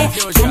runway.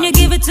 Can you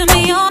give it to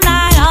me all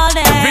night, all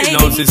day? Bring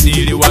now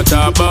Cecilia, what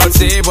about?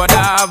 Say what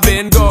I've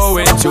been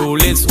going through.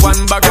 List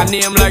one bag of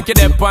name like you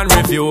dep on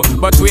review.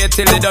 But wait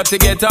till the dirty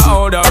get a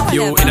hold of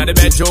you. In the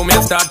bedroom,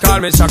 you start call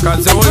me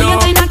Shaka Zulu. You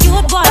kinda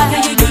cute, boy.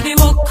 Can you do the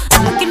walk?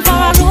 I'm looking for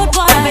a road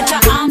boy. Bet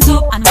your arms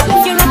up and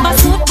lift your rubber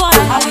suit, boy.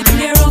 How we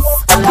play rough?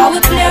 How we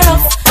play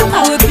rough?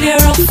 How we play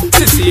rough?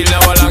 Cecilia,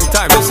 a long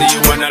time to see you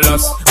when I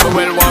lost. But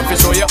well, want to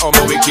show you how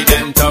my wicked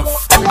and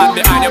tough. And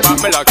behind your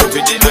back, me lock it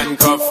with the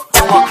handcuff.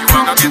 Walk you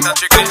walk, get a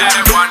strictly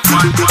A1.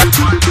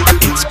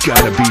 It's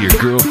gotta be your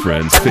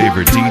girlfriend's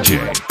favorite DJ,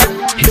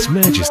 His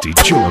Majesty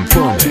Joe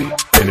Mfalme.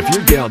 And if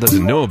your gal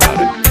doesn't know about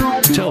it,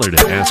 tell her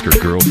to ask her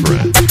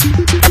girlfriend.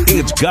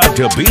 It's got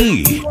to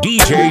be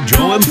DJ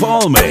Joe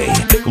Mfalme.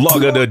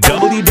 Log on to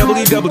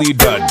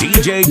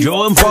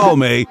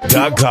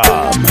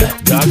www.djjoemfalme.com.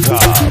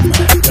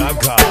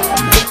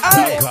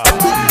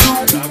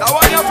 Now I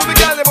have to be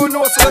girl about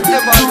no so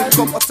never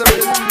come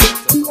comfortable.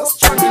 That's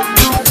struggle.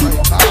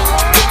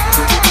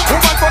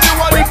 Woman from the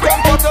one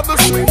comfortable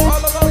swing.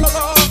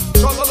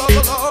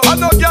 I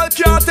know girl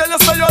can't tell you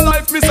say your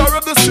life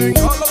miserable swing.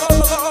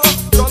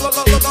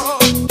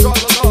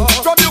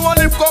 From the one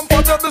live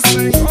comfortable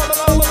swing.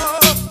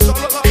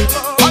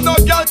 I know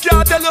girl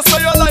can't tell you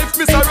say your life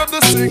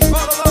miserable swing.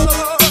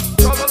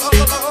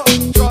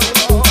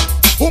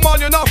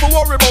 Woman, you not to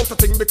worry about a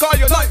thing because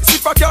you're nice.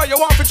 If I care, you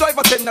want to drive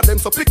a 10 of them,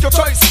 so pick your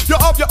choice. You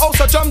have your house,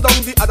 a jam down,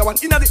 the other one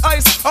in the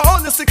ice. I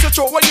only 6 you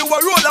throw when you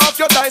will roll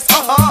off your dice.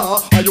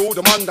 I owe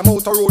the man, them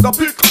out a road a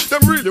pick.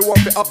 Them really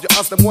want to have you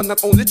as them one and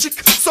only chick.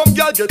 Some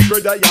girl get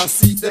ready and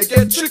see they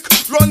get chick.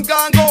 Run,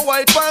 gang, go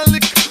white, and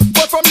lick.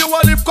 But from you,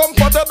 I live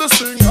comfortable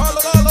sing.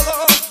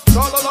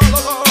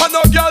 I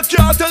know girl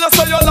can't tell you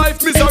say your life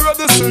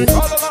miserable sing.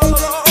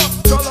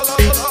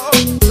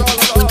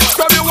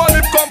 From you, I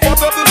live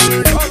comfortable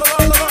sing.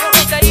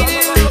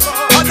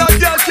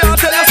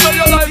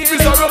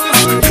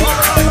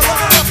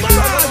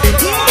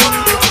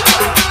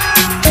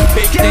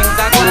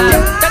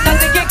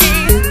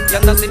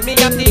 See me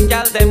and the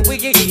girl them we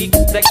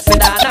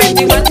flexing on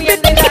 91 in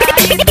the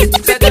night.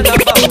 Say the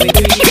number we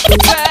beat.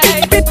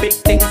 Right, big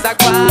things are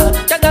gone.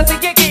 You know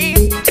see you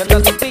keep. You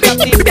know see me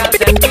and the girl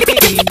them we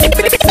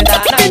flexing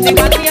on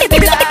 91 in the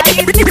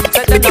night.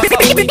 Say the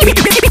number we beat.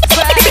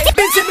 Right,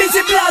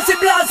 busy, blasey,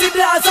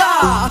 blaza.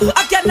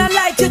 I cannot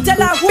like you tell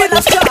her who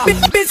to stop.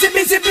 Busy,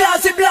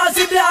 blasey,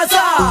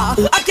 blaza.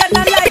 I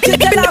cannot like you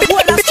tell her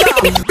who to stop.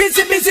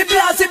 Busy,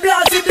 blasey, blaza.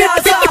 Busy,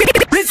 blaza.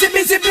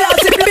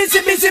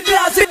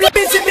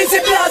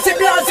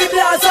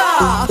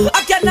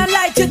 I cannot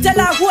like you tell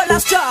her who to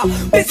stop.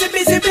 Busy,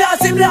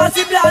 blaza.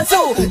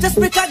 Just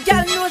because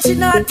girl know she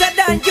not better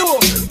than you.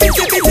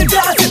 Busy,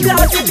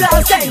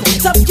 blaza.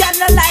 Some girl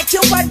not like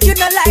you but you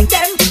not like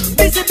them.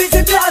 Busy,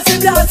 blaza.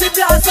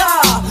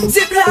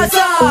 See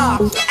blaza.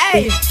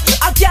 Hey,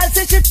 a girl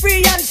say she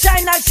free and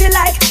shine as she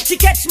like. She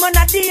catch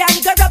money day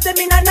and go rub them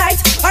in a night.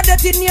 Her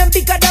dirty name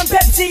bigger than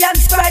Pepsi and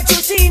Sprite.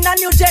 You see in a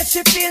new dress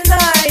she feel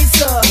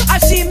nice.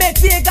 As she make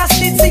Vegas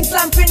lit sing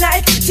slam for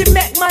night. She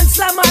make man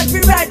slam hard fi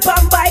ride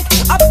pan bike.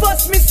 I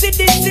bust me see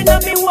this in a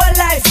me whole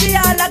life. See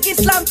all like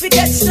Islam fi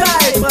get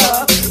stripe.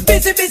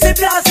 Busy,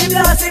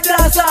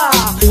 blaza.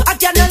 I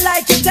cannot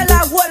like you tell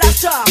her what I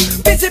saw.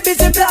 Busy,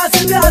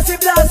 blaza. That's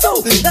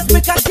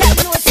because girl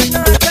know she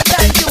not better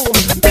than you.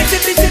 Busy,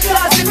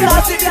 blaza.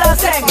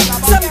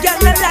 Some girl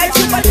not like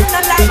you but you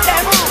not like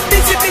them.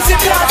 Busy,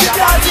 blaza.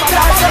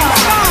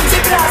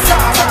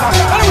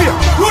 Anyway,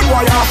 good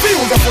boy, I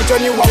feel the foot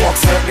on you a walk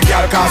set the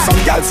girl. Cause some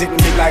girl sitting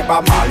big like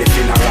Bob Marley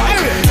funeral.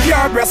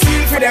 Your breast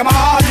feel for them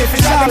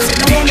artificial. Them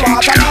sitting on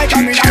water like a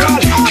mineral.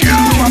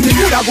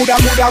 Good, better,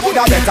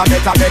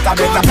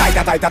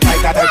 tighter,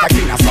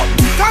 clean as up.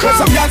 Cause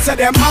some girls say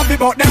them happy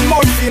but them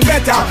mouth feel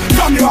better.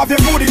 From you have your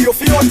booty you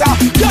feel hotter.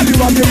 Girl you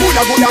have your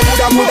Buddha better.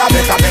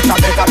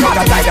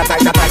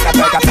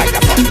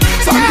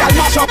 Some girl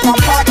mash up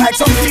and park like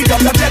some feet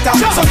of the jetta.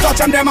 Some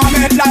touch them a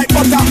made like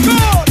butter.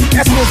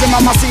 Excuse me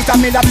mamacita,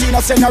 me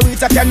Latino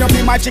senorita. Can you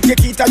be my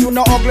chiquita? You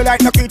no ugly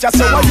like no creature.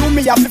 So why you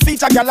me have to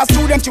feature? Girl a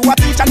student, you a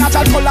teacher.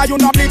 Natural color, you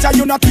no bleacher.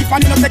 You no thief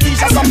and you no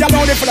tequila. Some girl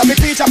only full of me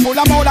preacher. Full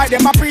of mouth like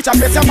them a preacher.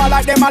 Face them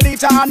like them a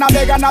leacher. And a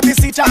beg and a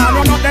beseecher. And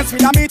you not them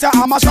speed a meter.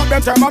 I'm a shot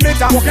them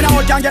thermometer. Walking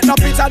out can't get no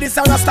pizza.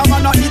 This a rasta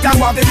man no eater.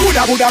 You have the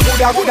Buddha better.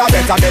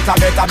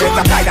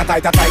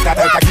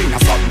 Tighter, clean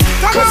as up.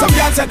 Cause some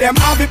girls say them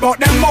have it but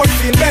them mouth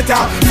feel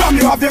better. From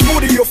you have the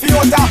booty you feel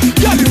hotter.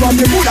 Girl you have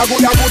the Buddha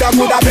better.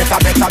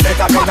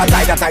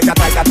 Tighter.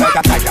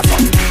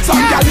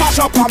 Some girl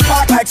mash up and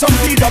park like some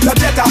feet of the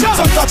jetta.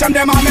 Some touch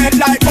them a made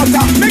like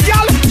butter. Me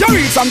girl, you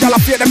read some girl a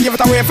fake them give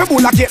it away. Fi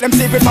bull a cake them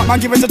sleep it back and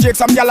give it to Jake.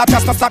 Some girl a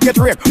just to stop get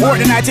raped. Or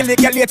the night till they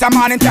get later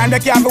morning time they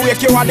can't go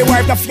wake you and the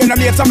wife the fear no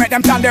mate. So make them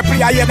stand there play.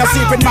 I hear the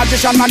sleeping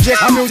magician man Jake.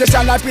 A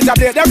musician like Peter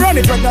Blake. They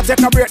run it when they take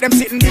no break. Them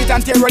sitting beat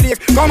and tear a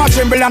leak. Come a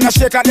tremble and a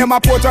shake at them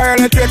a put a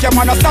early take. Your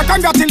man a stack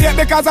and congratulate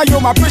because of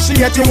you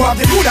appreciate you have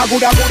the Buddha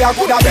better.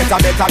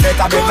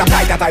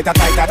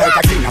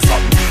 Tighter, clean as up.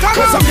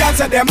 Cause some girls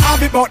say them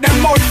have it but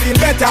them mouth feel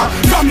better.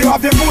 From you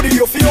have the booty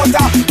you feel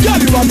hotter. Girl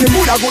you have the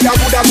Buddha better.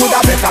 Tighter.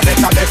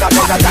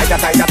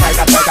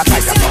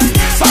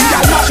 Some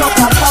girl mash up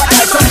and park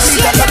like some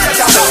feet of the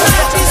better.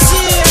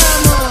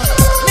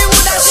 Me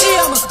woulda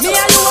shame. Me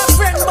and you a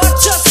friend but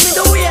trust me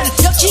the way.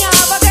 You can't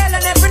have a girl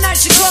and every night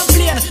she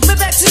complain. Me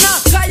vex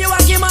enough cause you a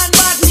give man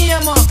bad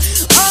name.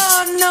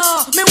 Oh no,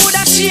 me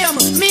woulda shame.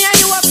 Me and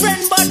you a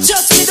friend but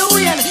trust me the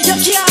way. You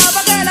can't have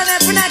a girl and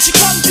every night she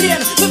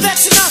complain. Me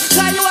vex enough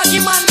cause you a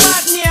give man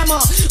bad name.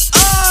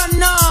 Oh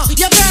no,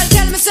 your girl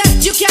tell me say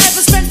you can't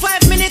even spend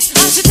 5 minutes.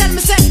 And she tell me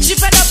say she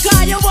fed up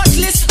cause you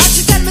worthless. And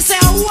she tell me say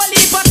a whole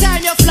heap of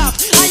time you flop.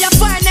 And you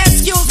find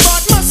excuse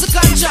but muscle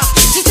contract.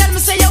 She tell me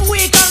say you're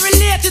weak and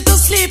related to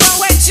sleep. And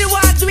when she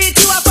want to eat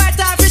you a fight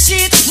off the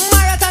sheet.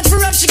 Marathon for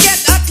run she get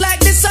hot like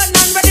the sun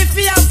and ready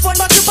for have fun.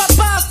 But you pop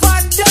off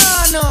and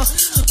done.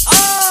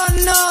 Oh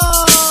no,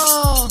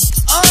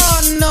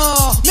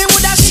 me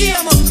woulda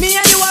shame. Me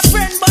and you a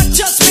friend but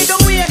just me the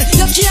way.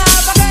 You can't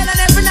have a girl and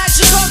every night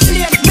she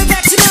complain. Me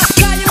vex enough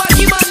cause you a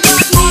give man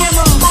bad name.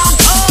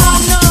 Oh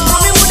no,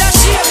 me woulda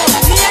shame.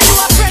 Me and you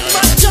a friend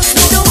but just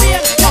me the way.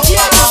 You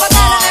can't have a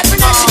girl and every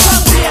night she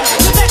complain.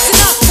 Me vex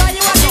enough cause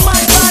you a give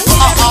man bad name.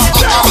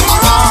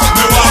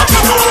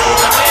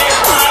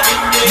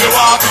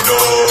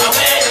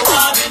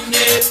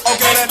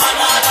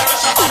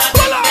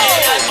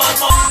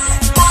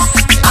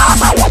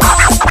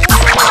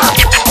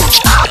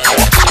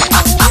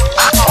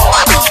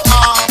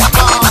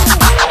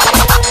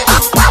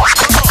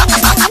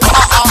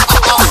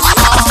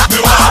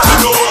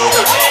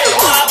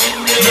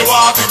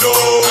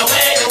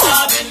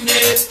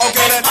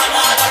 Okay then.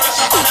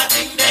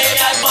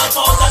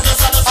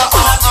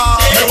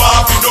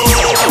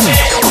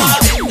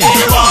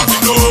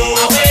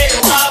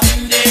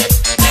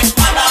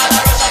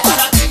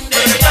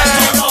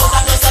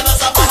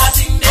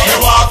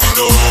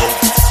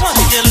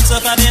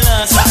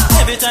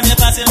 Every time you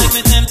pass it, make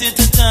me tempted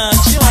to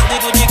touch. You want the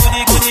goody,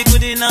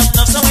 enough.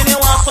 So when you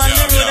walk on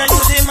the road and you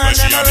demand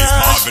them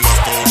around. Marvelous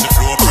down the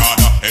floor,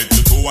 brother, head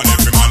to toe, and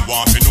every man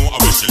want to know. I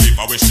wish she live,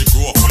 I wish she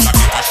grow. Full of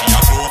kick, she a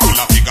grow. Full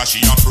of figure, she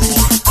a pro.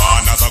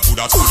 Born as a good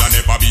as could and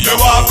never be a pro. You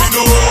walk in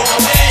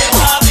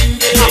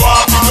there. You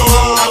walk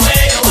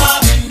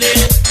in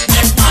there.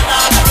 Next man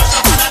all the rush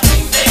up on a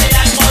thing day.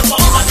 And more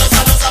bones and just a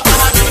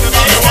thing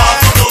day. You walk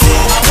in there.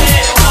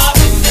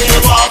 You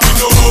walk in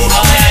there.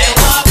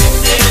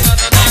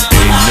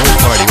 Ain't no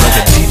party like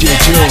a DJ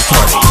Joe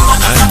party. I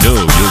know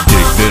you'll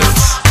dig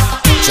this.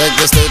 Check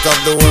the state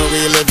of the world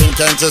we live in,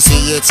 can't you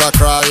see it's a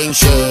crying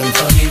shame?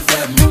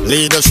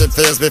 Leadership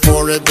fails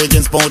before it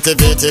begins,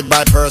 motivated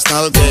by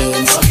personal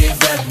gains.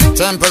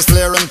 Tempers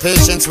clear and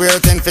patience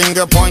weird,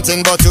 finger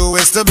pointing, but who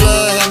is to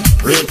blame?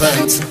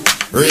 Repent.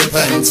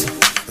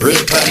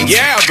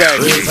 Yeah,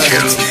 baby.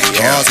 Repent.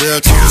 Cause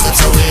we're 2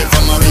 steps away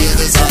from a real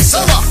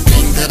disaster.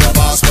 Think to the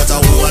boss, but I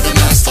who are the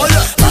master.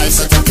 Life's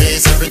at a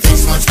pace,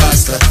 everything's much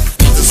faster.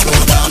 Need to slow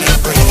down and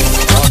pray.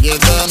 Forgive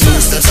them, 2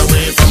 steps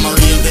away from a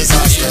real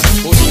disaster.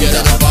 Think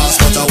to the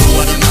boss, but I who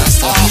are the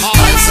master.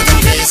 Life's at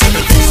a pace,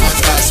 everything's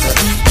much faster.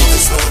 Need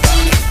to slow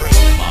down and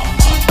pray.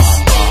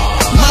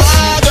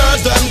 My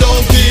girls, them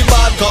don't keep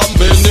bad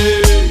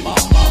company.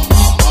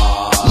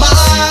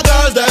 My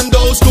girls, them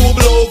don't scoop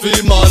low for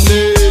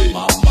money.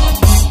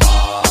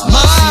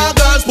 My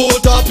girls,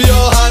 put up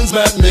your hands,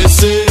 let me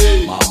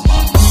see.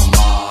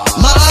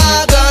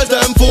 My girls,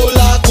 them full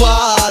of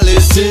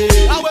quality.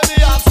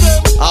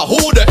 Who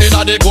the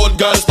inna the good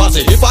girls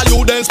passy? If I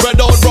you then spread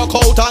out, broke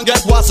out and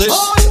get wassy.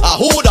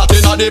 Who that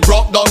inna the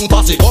broke down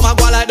passy? Come and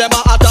go like them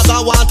a hot as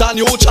I want a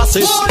new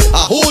chassis.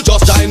 Who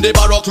just join the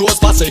barrow clothes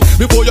passy?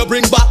 Before you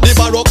bring back the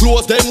barrow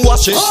clothes, them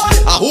wash it.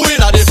 Who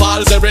inna the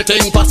falls,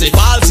 everything passy?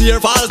 Falls here,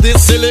 falls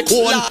this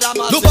silicone.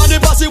 Look on the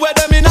passy where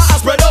them inna a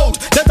spread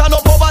out. They turn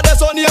up over there,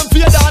 son.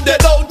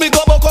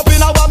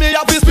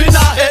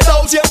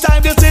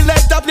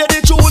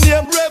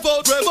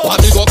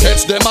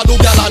 Yes, them a do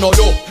gal I know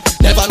you.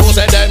 Never know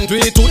say them do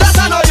it too, that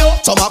I know you.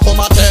 Some a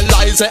come a tell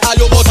lies say are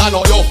you but I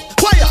know you.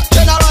 Quiet,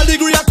 general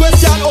degree a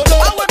question oh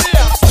no.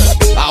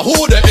 Who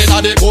the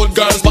inna the good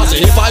girls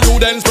passy? If I do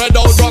then spread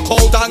out, rock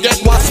out and get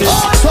wassy.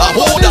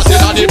 Who that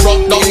inna the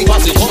broke down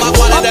passy? Come and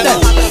one of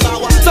them.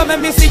 So let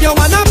me see you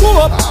wanna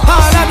go up.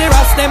 All of the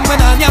rest them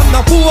when I am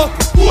no coke.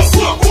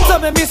 So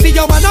let me see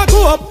you wanna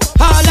go up.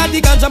 All of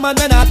the ganja man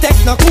when I take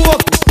no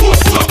coke.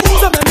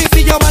 So let me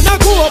see you wanna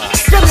go up.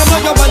 From you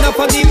know you wanna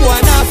funny boy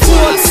not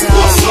sports.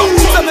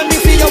 So let me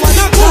see you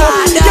wanna go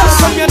up. Girl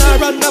from you not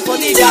run up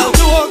funny girl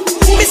joke.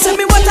 Me say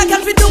me what I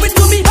can fi do it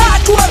to me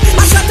hardcore.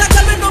 I shot a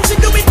girl when no fi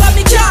do it for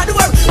me can't do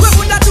her. When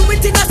would I do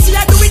it in a sea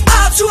I do it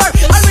offshore.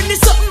 And when the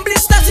something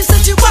blister she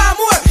said she want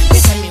more. Me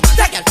say me what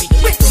I can fi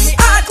do it to me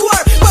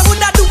hardcore. When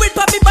would I do it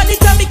for me body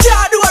tell me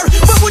can't do her.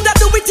 When would I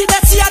do it in a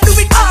sea I do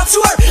it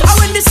offshore. And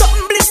when the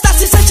something blister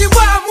she said she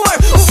want more.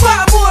 Who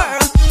want more?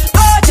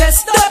 Oh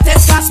yes, no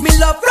test cause me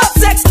love rough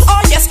sex.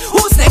 Oh yes,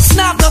 who's next?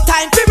 Now no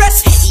time for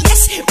rest.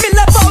 Yes, me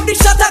love how the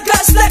shot a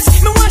glass flex.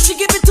 Me want she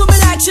give it to me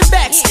like she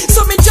begs.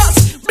 So me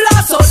just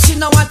blast out. She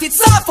no want it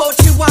soft out.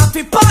 She want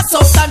to pass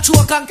out and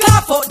choke and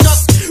cough out.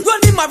 Just run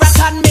the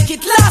marathon, make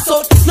it last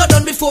out. Not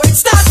done before it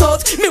start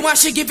out. Me want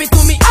she give it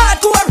to me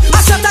hardcore.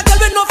 I shot a girl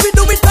when no fi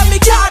do it for me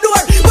can't do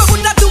her. When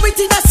would I do it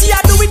in a sea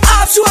I do it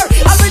offshore.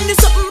 And when the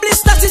something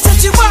blister she said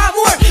she want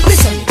more.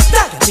 Listen me,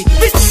 that me,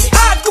 this me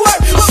hardcore.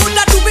 When would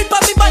I do it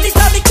for me body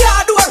tell me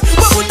can't do her.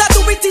 When would I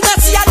do it in a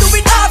sea I do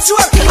it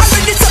offshore. And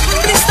when the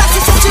something blister she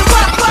said she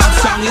want more.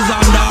 Song is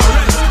on the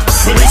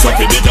when we suck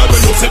it, the girl when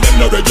you say them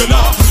no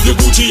regular. You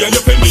Gucci and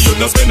you Fendi, you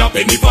no spend a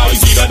penny for. It's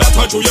either that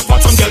or you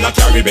fat, some girl a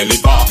carry belly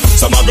bar.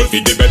 Some a girl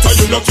feed the better,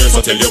 you no care, so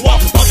tell you what.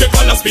 Pack your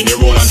collar, spin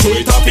your roll and throw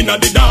it up inna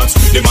the dance.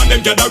 The man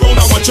them gather round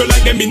and watch you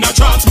like them in a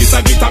trance. Miss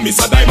a glitter, miss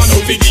a diamond,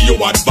 how fi give you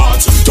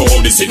advance. To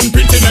hold the sitting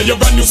printing and your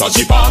brand new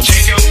sashi pants.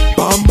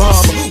 Bam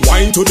bam,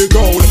 wine to the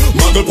ground.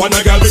 Muggle pon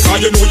a girl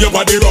because you know your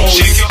body round.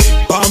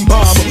 Bam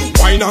bam,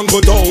 wine and go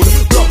down.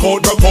 Rock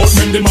out,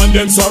 make the man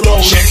them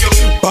surround.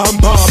 Bam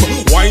bam,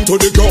 wine to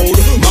the ground.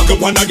 Muggle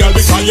pon a girl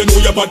because you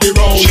know your body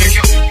round.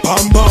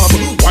 Bam bam,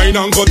 wine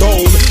and go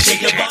down.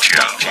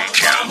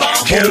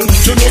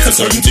 You know say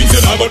certain things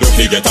you never do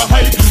fi get a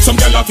hype. Some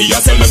girl a fi a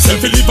sell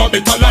themself fi live a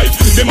better life.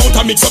 Them out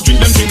a mix up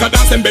drink them drink a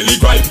dance them belly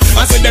gripe.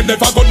 I say them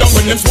never go down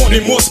when them smoke the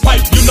most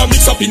pipe. You no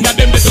mix up inna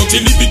them they don't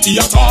liberty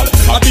at all.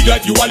 A big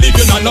life you a live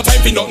you not no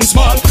time fi nothing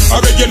small.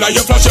 A regular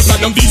you flash your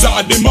platinum visa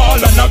at the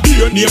mall. And a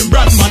beer name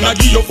brand man a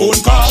give your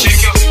phone call.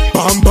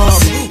 Bam bam,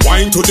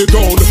 wine to the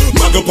ground.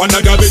 Mag up on a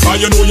girl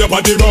because you know your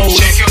body round.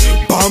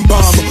 Bam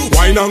bam,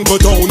 wine and go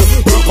down.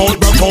 Rock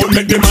out,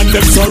 make the man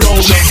them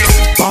surround.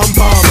 Bam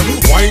bam,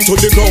 wine to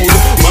the ground.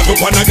 Mag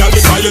up on a girl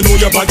because you know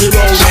your body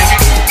round.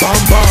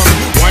 Bam bam,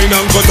 wine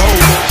and go down.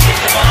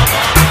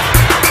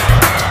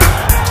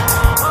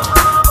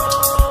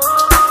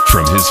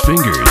 From his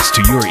fingers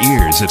to your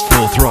ears at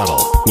full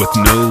throttle, with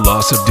no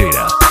loss of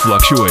data,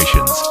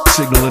 fluctuations,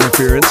 signal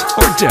interference,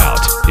 or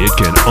doubt, it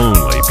can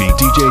only be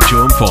DJ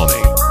Joe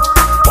Mfalme.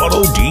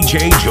 Follow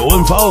DJ Joe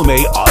Mfalme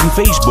on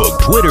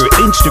Facebook, Twitter,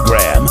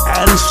 Instagram,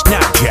 and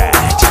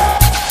Snapchat.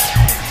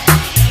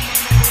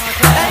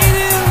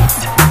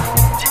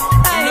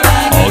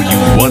 All you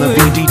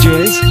wannabe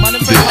DJs,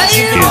 this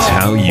is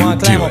how you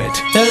do it.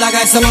 Tell the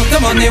guys to walk the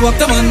money,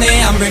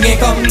 and bring it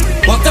come.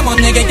 Walk the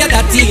money, get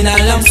that teen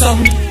and lump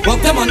sum. Walk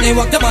the money,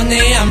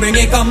 and bring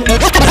it come.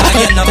 Now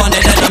get the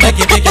money, then I make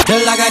it big. Tell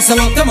the guys to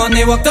walk the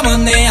money,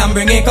 and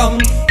bring it come.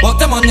 Walk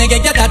the money,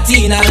 get that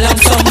teen and lump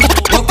sum.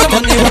 Walk the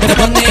money,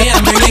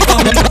 and bring it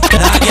come.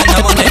 Now get the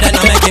money, then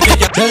I make it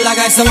big. Tell the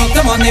guys to walk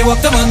the money,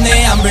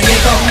 and bring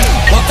it come.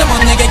 Walk the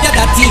money, get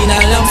that teen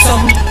and lump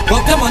sum.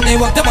 Walk the money,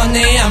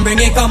 and bring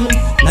it come.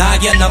 Now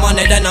get the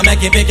money, then I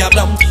make it big up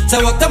lump.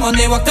 So walk the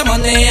money,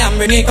 and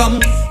bring it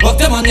come. Walk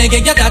the money,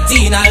 get that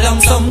teen and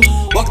lump sum.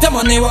 Walk the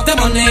money,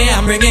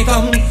 and bring it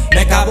come.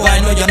 Make a boy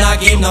know you're not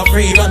give no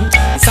free run.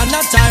 It's a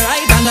not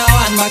right and now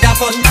and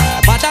magaphone.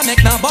 But I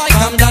make no boy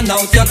come down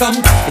out you come.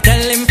 You tell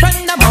him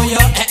friend them how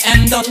your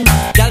AM done.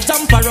 Y'all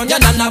jump around you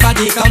and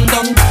nobody come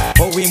down.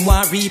 Oh him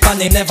want reap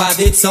and he never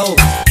did so.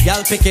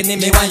 Y'all picking him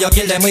me when you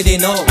kill them with the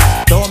no.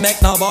 Don't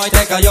make no boy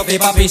take a your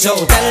papi show.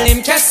 Tell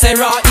him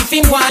Kessera if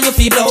him want you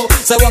fi blow.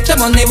 So walk the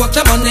money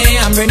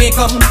and bring it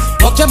come.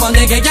 Walk the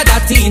money get you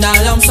that teen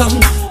and lump sum.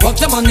 Walk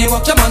the money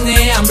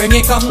and bring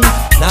it come.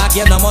 Nah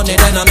give no money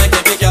then I make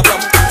it big your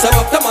bum. So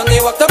walk the money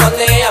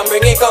and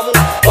bring it come.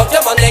 Walk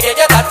the money get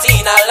you that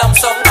teen and lump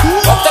sum.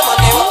 Walk the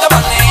money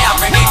and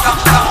bring it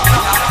come.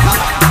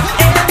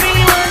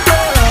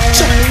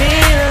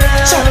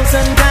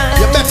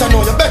 You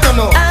better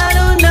know. I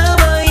don't know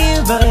about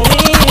you, but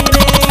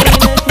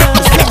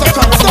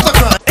stop the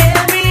crime.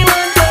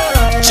 Everyone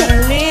goes a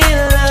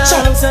little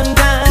love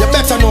sometimes. You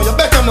better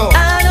know.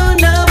 I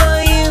don't know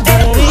about you,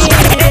 but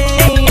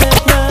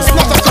it's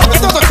not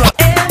a crime.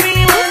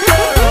 Everyone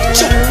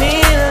goes a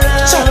little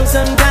love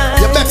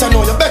sometimes. You better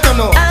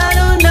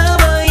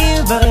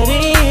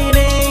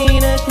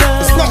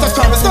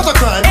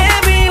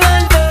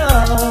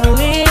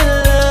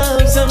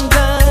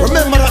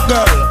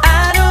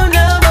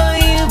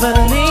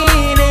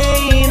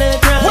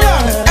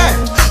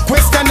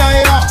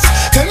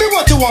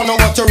wanna,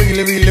 what you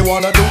really, really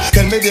wanna do.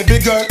 Tell me,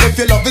 baby girl, if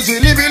your love is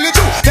really, really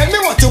true. Tell me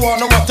what you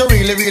wanna, what you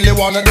really, really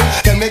wanna do.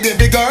 Tell me,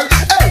 baby girl,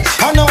 hey,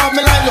 I know I'm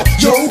like, look,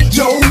 yo,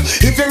 yo.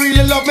 If you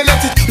really love me,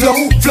 let it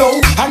flow, flow.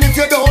 And if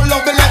you don't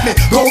love me, let me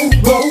go,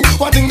 go.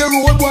 What in the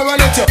road, boy, I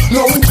let you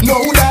know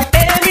that.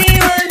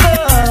 Everyone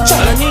goes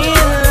on in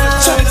love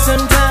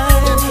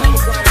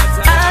sometimes.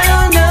 I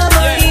don't know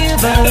about you,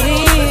 but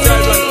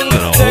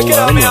And a whole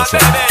lot of muscle.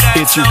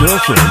 It's your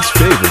girlfriend's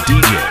favorite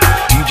DJ,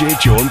 DJ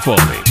Joe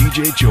Mfalme,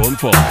 DJ Joe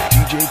Mfalme,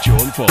 DJ Joe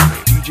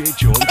Mfalme, DJ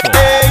Joe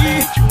Mfalme,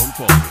 DJ Joe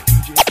Mfalme,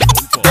 DJ Joe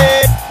Mfalme.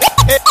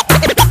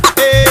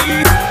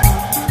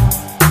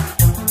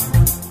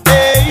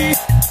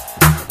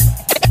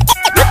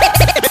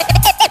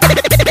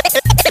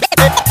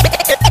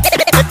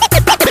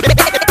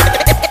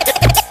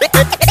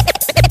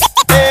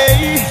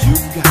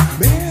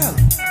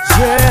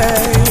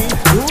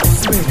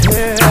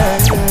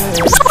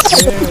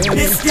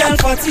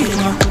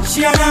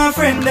 She and her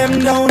friend them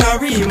down a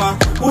Rima.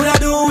 Woulda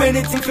do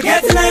anything for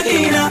getting a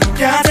Gina.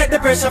 Can't take the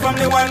pressure from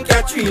the one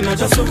Katrina.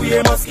 Just to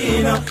wear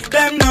Moschino.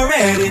 Them no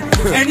ready.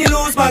 Any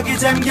loose baggage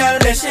them girl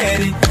they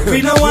shady.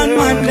 We no one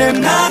man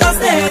them not a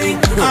steady.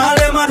 All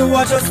them a do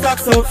a just stack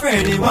so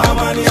Freddy. One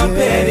money and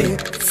petty.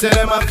 Say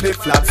them a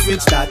flip-flop,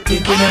 switch that thing,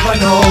 we never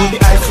know.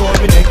 The ice on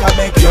me neck and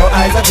make your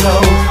eyes a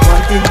glow.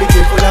 One thing be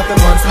careful of the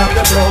months slam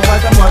the bro.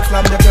 Cause the months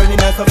slam the turning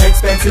out some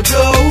expensive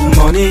blow.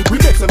 Money, we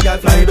make some girl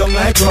fly down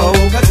like row.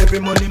 Cause every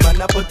money man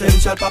a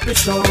potential papi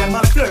show. Them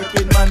a flirt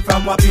with man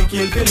from what we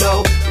kill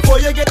below.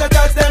 Before you get a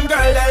touch them girl,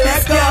 then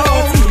let's go.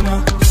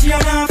 She and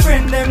her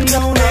friend them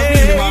down a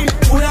Rima.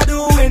 Woulda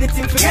do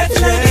anything for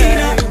getting a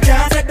Gina.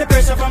 Can't take the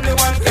pressure from the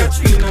one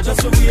Katrina.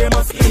 Just to wear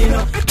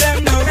Moschino.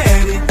 Them no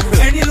ready.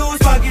 Any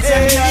loose baggage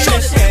them girl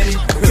shady.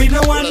 We no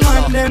one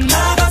man them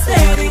never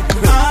steady.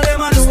 All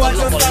them a do a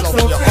just act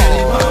so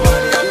steady.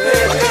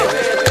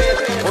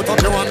 Put up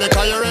your one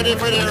because you're ready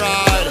for the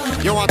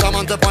ride. You want a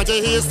man to point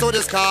your heels to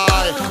the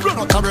sky. Run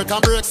out a break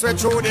and break straight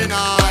through the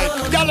night.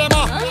 Girl, them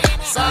a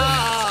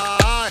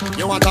side.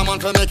 You want a man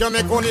to make you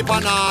make money for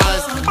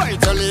nice.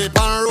 Bite your lip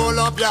and roll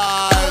up your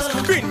eyes.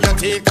 Grin your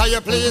teeth cause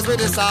you pleased with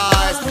the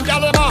size.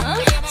 Girl, them a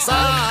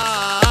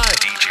side.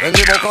 When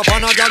you woke up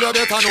on a girl, you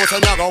better know say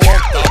you go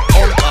walk that.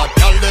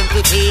 Tell them to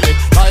feel it.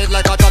 Ride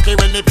like a jockey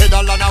when me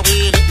pedal and a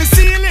wheel it. Me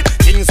seal it.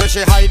 Things where she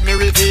hide, me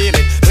reveal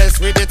it.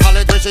 Blessed with the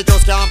talent where she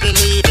just can't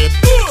believe it.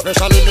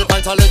 Especially me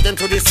point to let them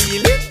to the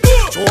ceiling.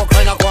 Show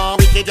kind of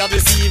one wicked ya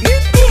this evening.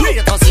 Wait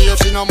to see if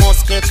she no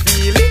must catch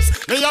feelings.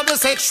 Me have the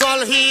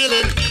sexual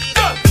healing.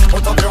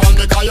 Put up your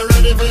hand because you're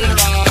ready for the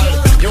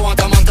ride. You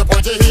want a man to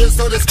point your heels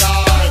to the sky.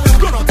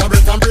 Run out a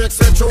breath and break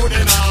straight through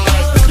the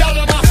night. Y'all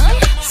them a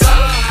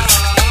side.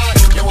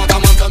 You want a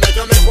man to make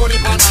you make money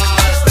for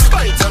nice.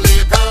 Bite your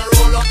lip and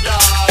roll up your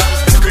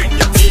eyes. Bring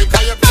your teeth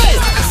cause you play.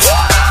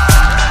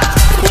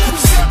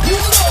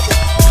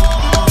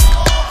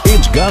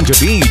 It's got to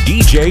be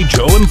DJ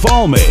Joe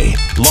Mfalme.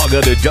 Log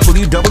on to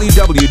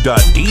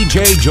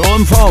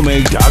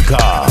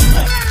www.djjoemfalme.com.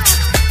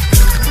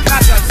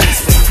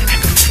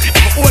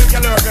 Old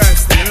girl or girl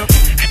still, you know.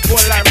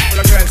 Whole life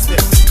full of girls still.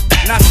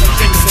 Natural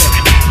things still.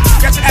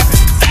 Get your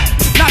evidence.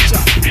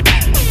 Natural.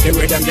 The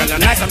way them girls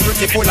are nice and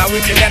pretty, full of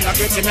witty, them not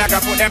pretty, me I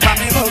gotta put them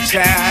on me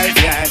bookshelf,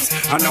 yes.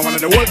 And now one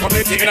of the whole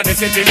community in the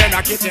city, them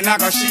not kitchen,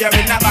 I gotta share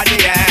with nobody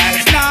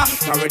else, no.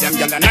 Now with them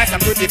girls are nice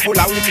and pretty, full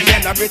of witty,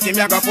 them not pretty, me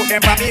I gotta put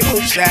them on me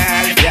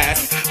bookshelf,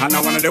 yes. And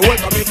now one of the whole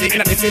community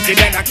in the city,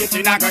 them not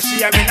kitchen, I gotta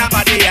share with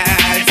nobody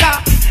else,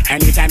 no.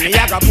 Anytime me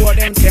I go pour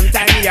them, same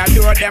time me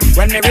adore them.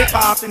 When me rip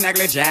off the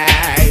negligee,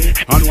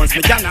 and once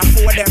me can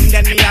afford them,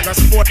 then me I go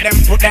sport them,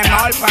 put them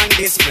all on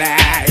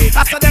display.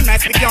 After them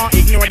nice we can't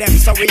ignore them,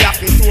 so we have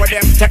to tour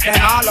them, take them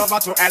all over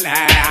to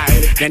LA.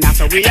 Then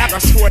after we I go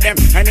score them,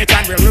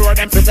 anytime we lure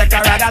them, to take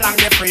a ride along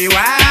the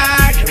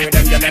freeway. With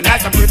them yelling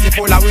nice and pretty,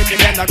 full of witty,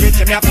 them the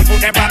gritty, me have to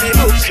put them on the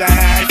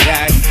bookshelf,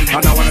 yeah.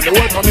 And now one of the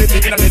whole community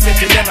in the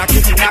city, them a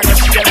kitchen, I go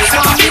share with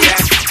somebody, yeah.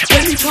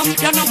 When he come,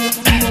 can I walk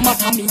no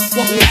matter me.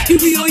 The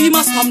way he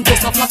must come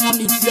just a flatter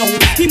me. Yo,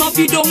 he must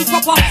be down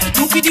proper.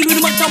 You fi deal with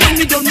the matter when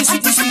me done me see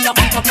the sweet a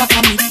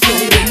flatter me. Yo,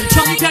 when he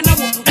come, can I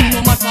walk no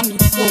matter me.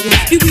 Yo,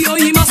 the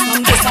way he must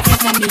come just a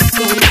flatter me.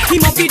 Yo, he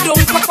must be down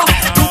proper.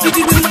 You fi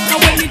deal with the matter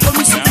when me done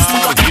me see the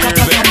sweet a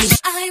flatter me.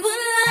 I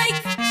would like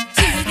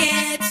to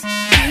get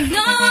to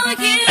know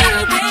you,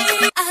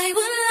 babe. I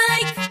would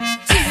like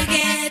to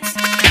get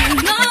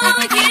to know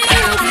you,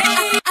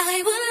 babe.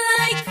 I would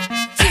like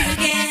to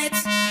get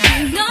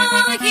to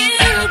know you,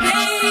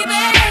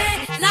 baby.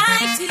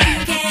 Like to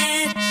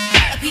get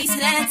a piece of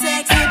that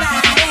sexy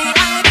body.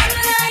 I would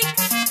like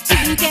to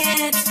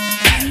get to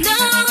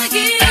know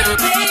you,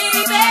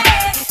 baby.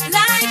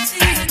 Like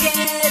to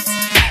get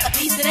a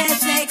piece of that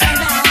sexy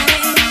body.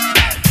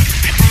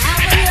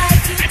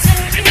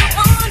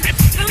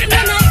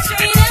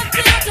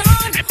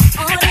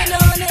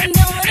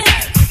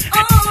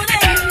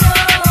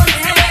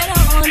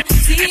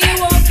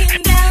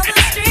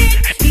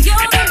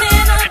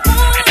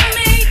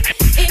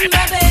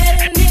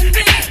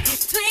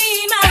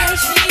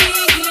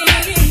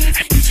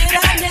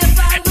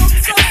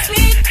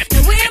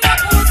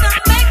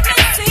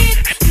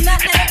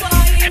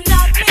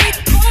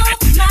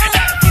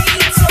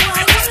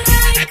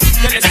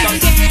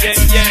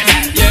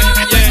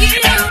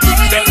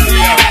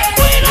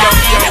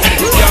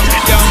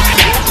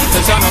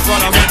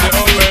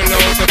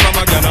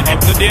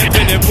 date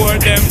with the poor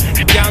them.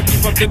 Can't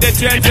keep up to the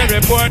trends, we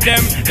report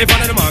them. If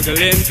one of the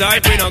muggling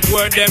type, we not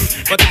court them.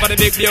 But if one of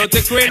the big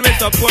beauty queen, we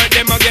support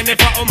them. Again, if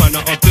a woman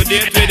not up to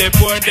date with the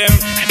poor them.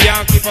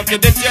 Can't keep up to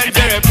the trends,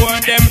 we report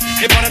them.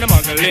 If one of the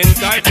muggling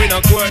type, we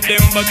not court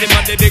them. But if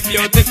one of the big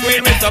beauty queen,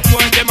 we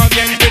support them.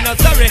 Again, we not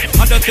sorry.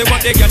 I don't see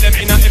what they get them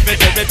in a every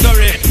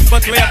territory.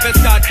 But we have to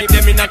start keep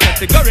them in a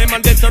category.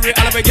 Mandatory,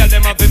 all of we get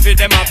them up, if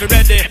them up,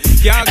 ready.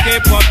 Can't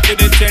keep up to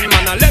the trend,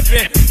 man, I left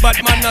it.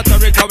 But man, not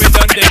sorry, cause we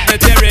done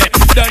dignitary.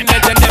 Done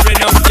legendary,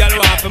 no girl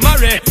want to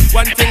marry.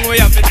 One thing we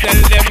have to tell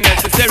them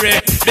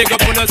necessary. Big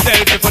up on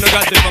yourself if you no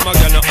got it from a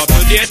girl, not up to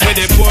date with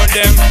the poor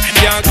them.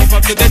 Can't keep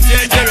up to the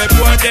trend, we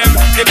report them.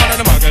 If one of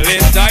the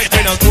muggling type,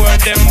 we not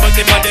court them. But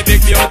if one of the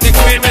big beauty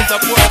queen, we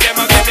support them.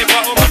 Again, if a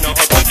woman not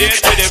up to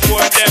date with the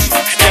poor them.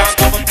 Can't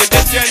keep up to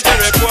the trend, we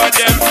report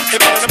them.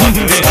 If one of the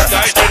muggling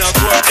type, we not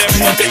court them.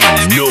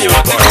 No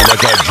party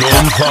like a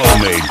John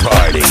Mfalme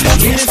party.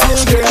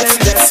 Beautiful girl,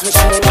 and that's for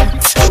sure.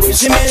 I wish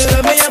she may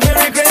love me a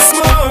very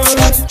Christmas.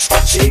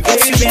 She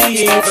gave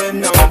me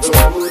even on the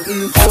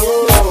wooden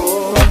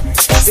floor.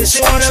 Said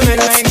she want a man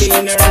like me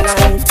in her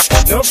life.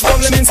 No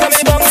problem in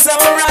me bones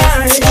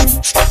alright.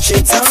 She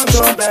talk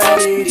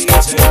about it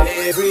each and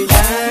every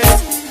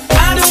night.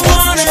 I don't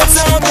wanna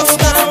talk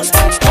about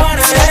what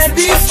I had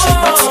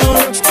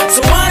before. So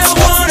what I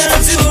wanna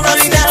do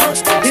right now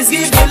is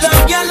give you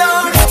love, your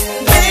Lord.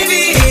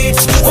 Baby,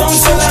 won't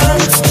so long,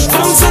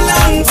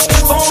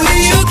 only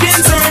you can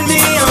turn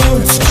me on.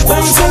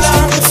 Won't so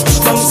long,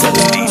 won't so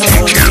long.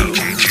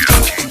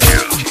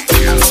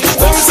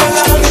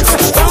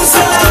 Won't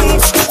so long,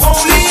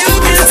 only you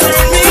can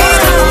turn me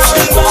on.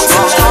 Won't so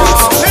long.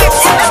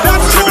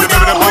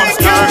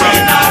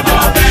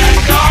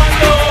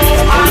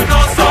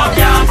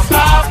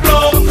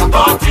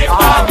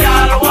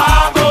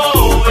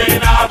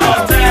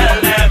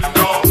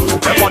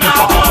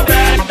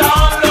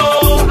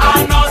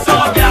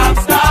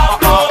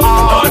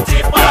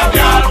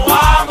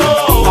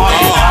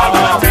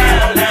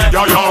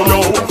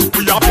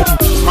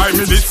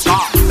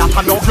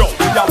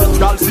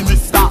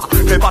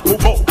 Never to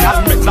go,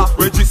 y'all make that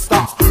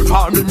register.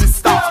 Call me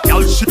mister,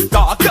 y'all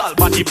shifter, y'all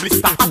body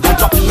blister. I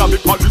drop in a me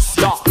police,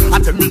 yeah. I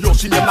tell me yo,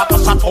 she name not a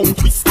shot on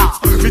twister.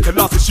 Me tell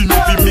her say she know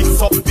fi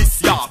mix up this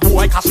year.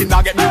 Boy, cause she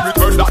not get me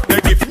return that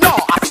negative. No,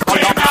 I tell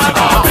her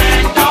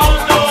bang down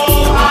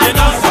low, I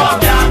know some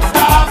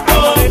gangsta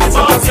flow.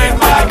 So say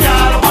my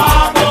girl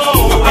want go,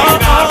 we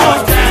not go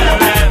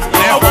tell them.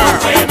 Never,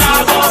 we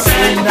not go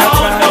bang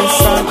down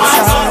low,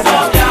 I know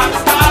some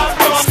gangsta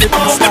flow. Slip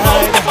and slide.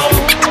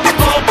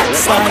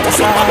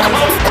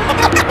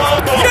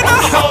 You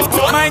know,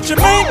 my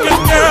Jamaican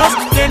girls,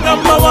 they're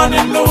number one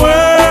in the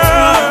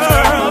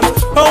world.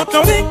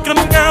 Puerto Rican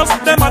girls,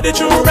 them are the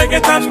true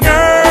reggaeton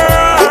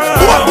girls.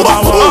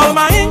 All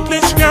my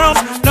English girls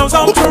knows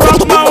how to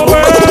rock my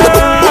world.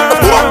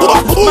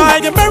 My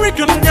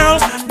American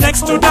girls,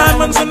 next to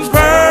diamonds and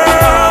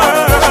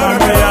pearls.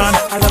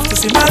 I love to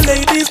see my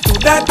ladies do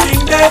that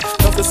thing there.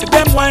 Love to see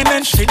them whine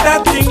and shake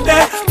that thing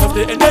there. Love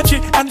the energy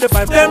and the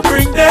vibe them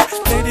bring there.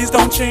 Ladies,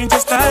 don't change the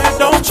style,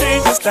 don't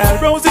change the style.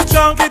 Rosy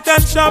chocolate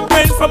and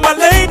champagne for my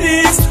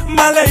ladies,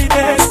 my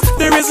ladies.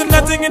 There isn't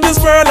nothing in this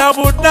world I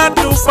would not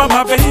do for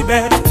my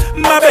baby,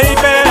 my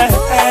baby.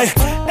 Hey,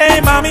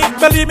 hey, mommy,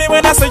 believe me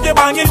when I say you're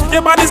banging.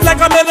 Your body's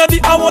like a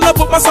melody, I wanna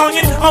put my song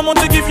in. I want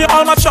to give you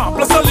all my charm,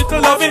 plus a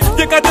little loving.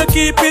 You got to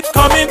keep it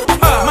coming.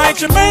 My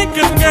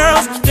Jamaican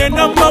girls, they're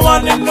number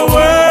one in the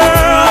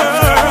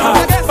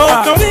world.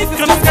 Puerto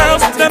Rican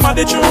girls, them are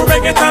the true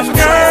reggaeton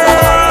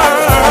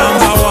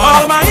girls.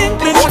 All my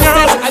English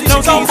girls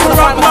knows how to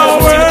rock my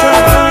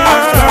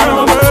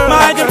world.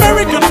 My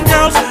American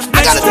girls,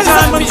 next to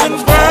diamonds and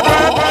pearls.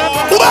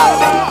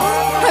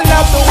 I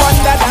love the one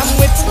that I'm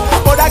with,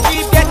 but I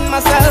keep getting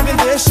myself in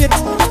this shit.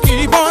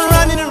 Keep on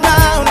running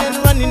around and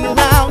running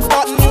around,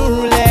 starting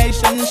new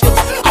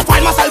relationships. I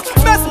find myself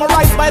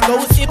mesmerized by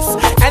those hips,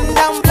 and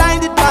I'm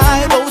blinded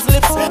by those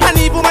lips. And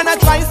even when I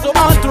try so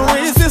hard to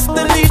resist,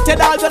 deleted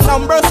all the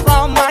numbers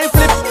from my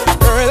flip.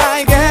 Girl,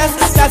 I guess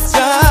that's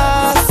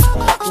just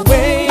the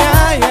way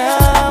I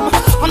am.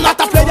 I'm not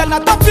a player,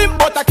 not a pimp,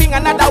 but a king,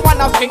 another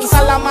one of King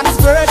Solomon's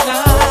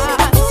version.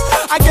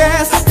 I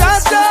guess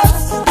that's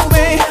just the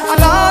way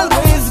I'll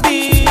always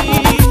be.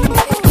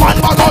 One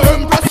was a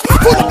empress,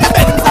 put up the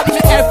Benz and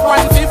the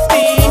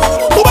F-150.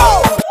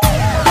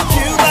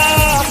 Cuba,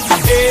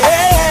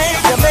 hey,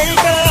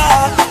 Jamaica,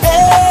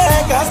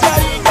 hey, Costa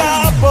Rica,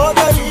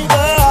 Puerto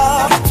Rico,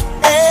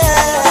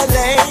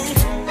 LA,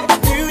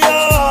 New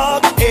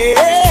York, hey,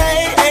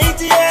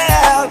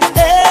 ATL,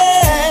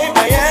 hey,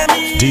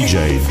 Miami. DJ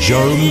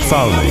Joe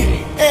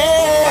Mfalme.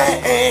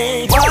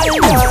 Hey, wine,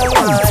 girl,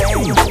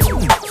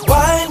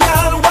 wine,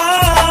 girl,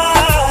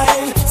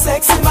 wine,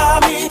 sexy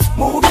mommy,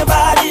 move your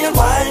body and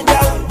wine,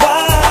 girl,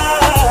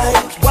 wine,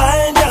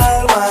 wine,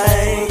 girl,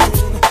 wine,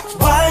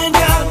 wine,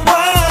 girl,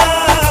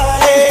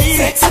 wine, hey,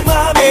 sexy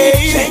mommy,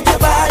 shake your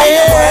body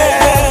and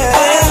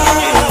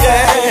wine,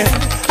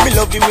 yeah. Me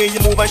love the way you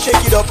move and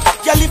shake it up.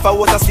 Girl, if I I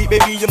was asleep,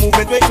 baby, your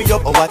movement wake me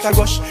up. Oh, what a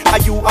rush. Are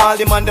you all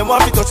the man, them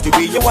want to touch the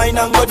way you wine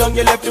and go down,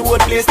 you left the whole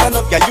place stand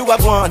up. Yeah, you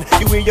have one.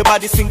 You wear your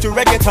body swing to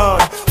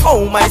reggaeton.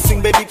 Oh, my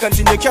sing, baby,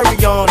 continue carry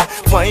on.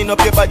 Wind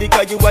up your body,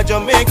 cause you are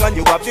Jamaican.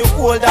 You have the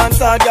whole dance,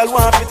 girl,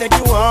 want to take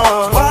you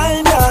on.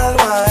 Wine, girl,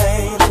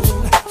 wine.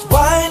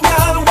 Wine,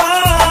 girl,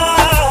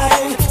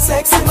 wine.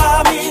 Sexy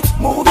mommy,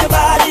 move your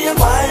body and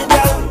wine,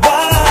 girl,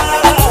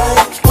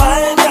 wine.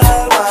 Wine,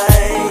 girl,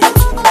 wine.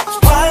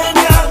 Wine,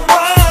 girl,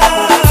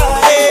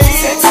 wine.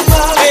 Sexy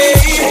mommy,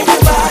 shake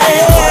your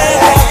body.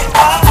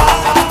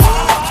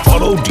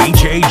 Follow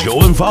DJ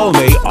Joe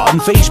Mfalme on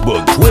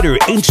Facebook, Twitter,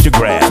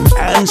 Instagram,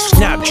 and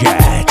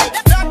Snapchat.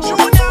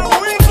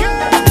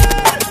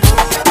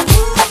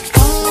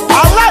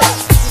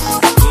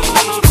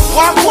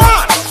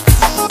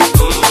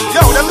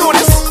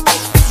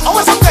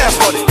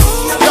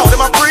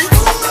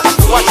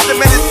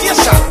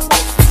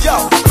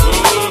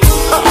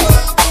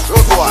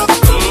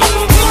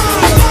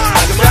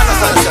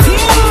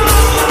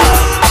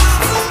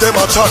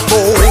 Chat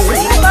boy.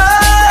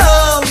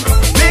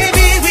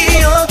 Baby,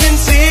 we all can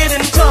sit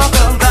and talk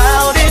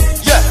about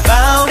it. Yeah,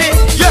 about it.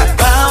 Yeah,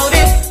 about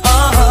it.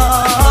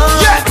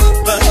 Yeah.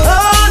 But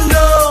oh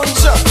no,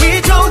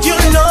 we told you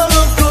long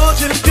ago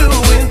to do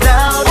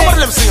without it.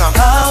 Let me sing out.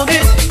 About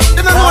it.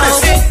 Didn't I know this?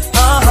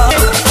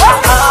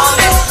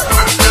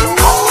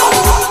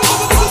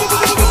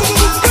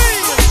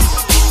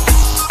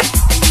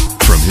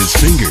 From his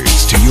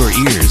fingers to your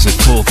ears at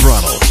full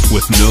throttle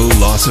with no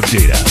loss of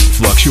data,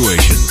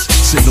 fluctuations,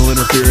 signal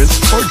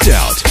interference, or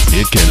doubt,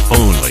 it can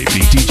only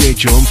be DJ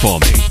Joe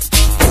Mfalme.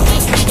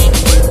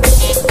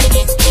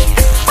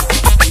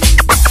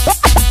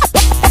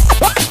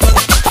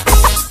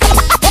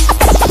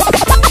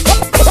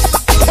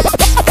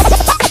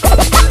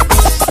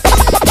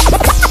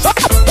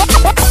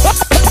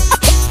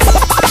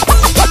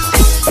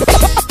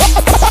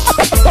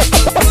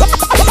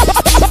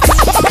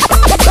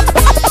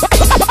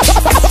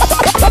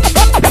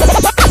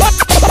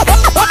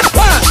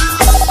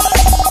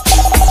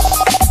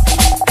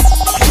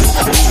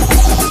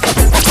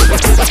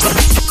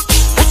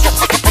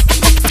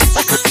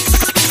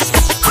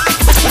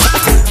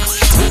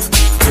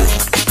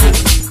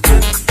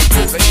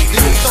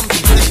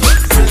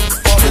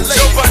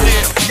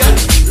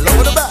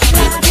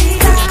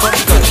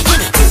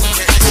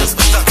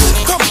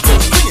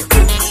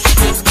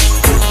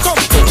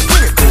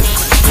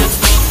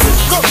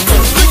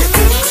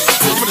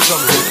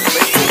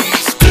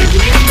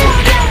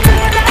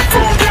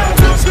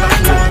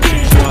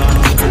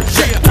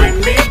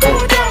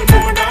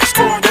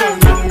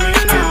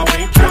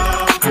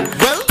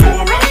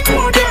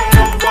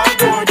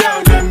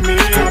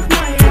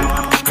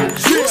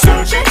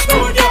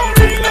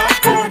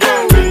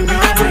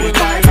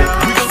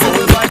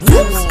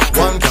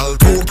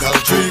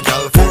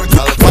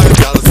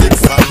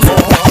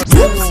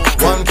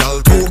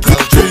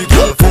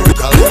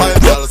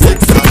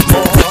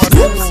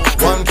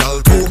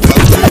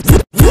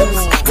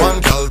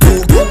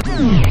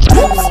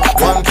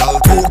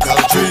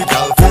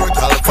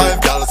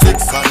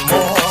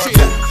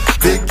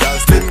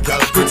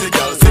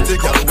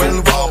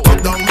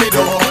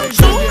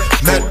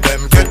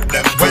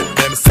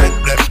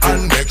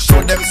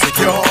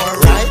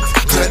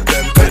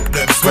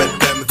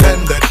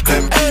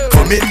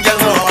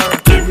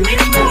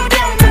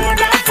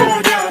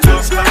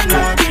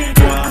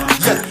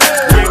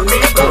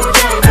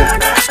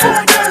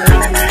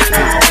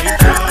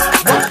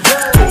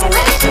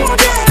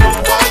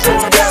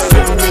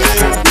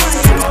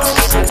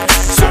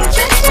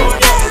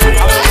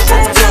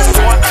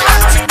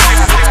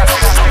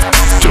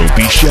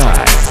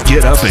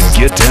 Get up and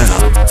get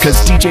down,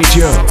 cause DJ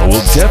Joe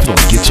will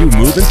definitely get you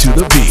moving to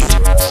the beat.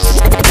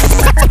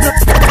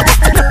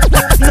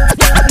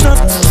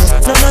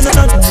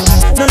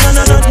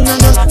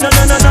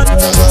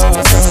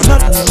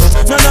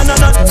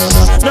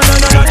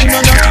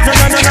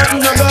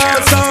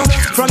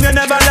 From you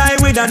never lie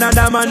with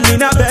another man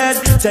in a bed.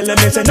 Tell him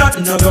it's a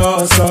nothing no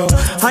go so.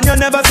 And you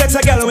never sex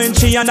a girl when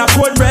she on a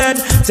cold red.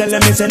 Tell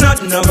him it's a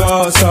nothing no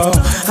go so.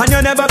 And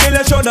you never feel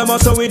a shoulder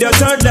muscle with your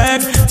third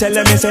leg. Tell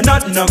him it's a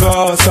nothing no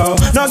go so.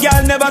 No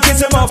girl never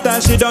kiss him off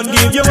that she don't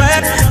give you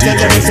head. Tell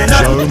him it's a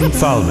nothing. Joe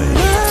Mfalme.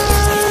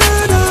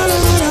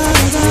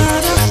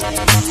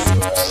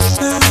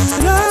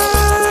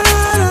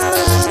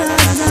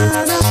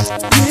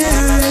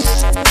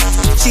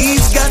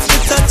 She's got the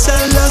touch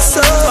I love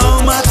so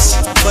much,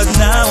 but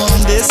now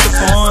I'm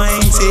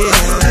disappointed.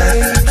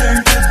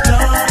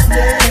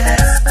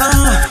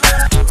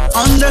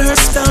 Under her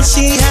spell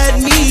she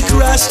had me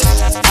crushed.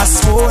 I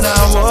swore I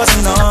was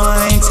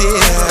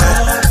anointed.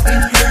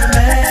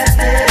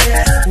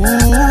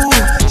 Ooh,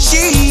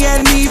 she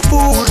had me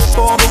fooled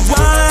for a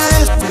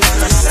while,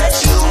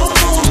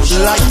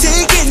 like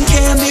taking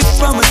candy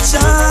from a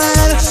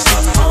child.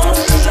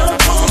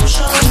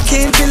 I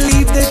can't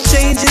believe the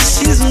changes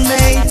she's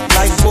made,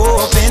 like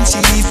wolf in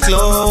cheap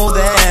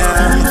clothing.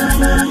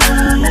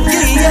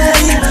 Yeah,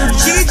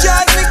 she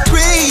drives me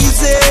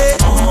crazy,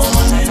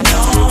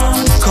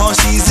 cause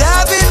she's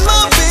having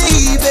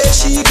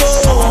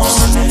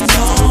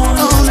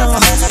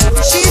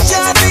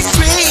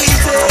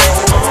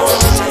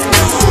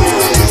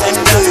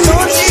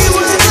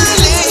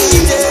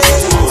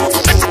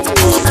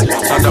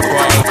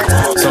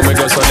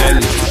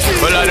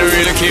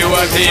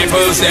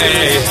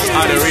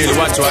I don't really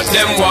watch what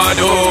them want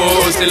do.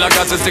 Still I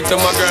got to stick to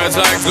my girls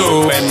like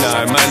glue. And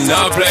I might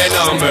not play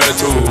number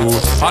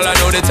 2. All I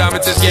know the time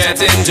it is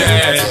getting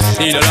jet.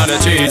 Need a lot of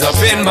trees up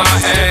in my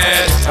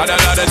head. Got a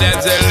lot of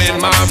dental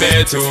in my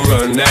bed to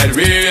run that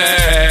real.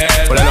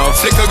 But I know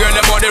flicker girl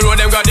them on the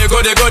road, them got the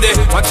goody.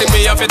 Watching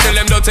me up, tell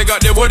them don't take out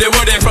the woody.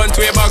 Front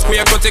way, back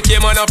way, cut the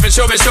came on off and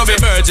show me.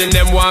 Virgin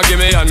them want give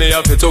me and me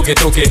up to took it.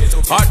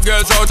 Hot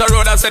girls out the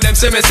road, I say them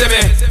see me.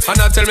 And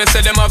I tell me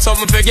say them have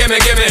something for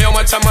gimme. How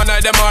much time I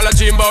night them all a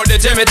dream about the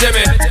Jimmy. Them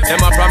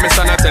a promise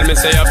and I tell me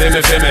say you feel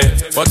me.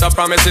 But a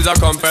promise is a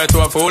compare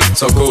to a fool,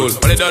 so cool.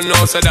 But they don't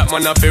know say that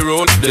man have to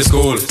rule the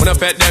school. When I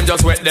pet them,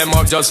 just wet them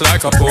up just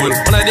like a pool.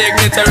 When I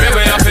dignitary,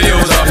 we have to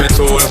use up my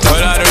tool.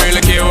 But I don't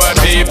really care what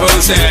people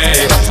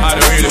say. I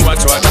don't really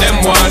watch what them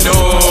want do.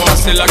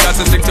 Still I got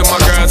to stick to my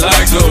girls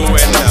like glue.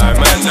 And I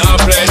might not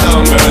play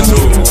number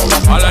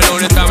 2. All I know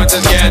the time it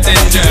is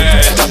getting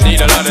jet. Need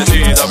a lot of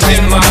trees up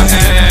in my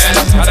head.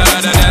 Got a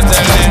lot of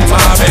dental in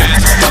my bed.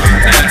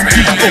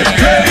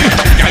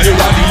 Girl, you a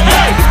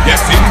lead,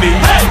 yes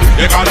indeed.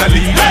 You gonna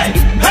lead,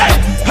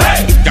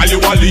 girl, you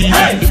a lead,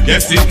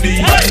 yes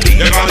indeed.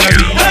 You gonna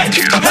lead,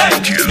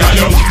 girl,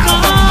 you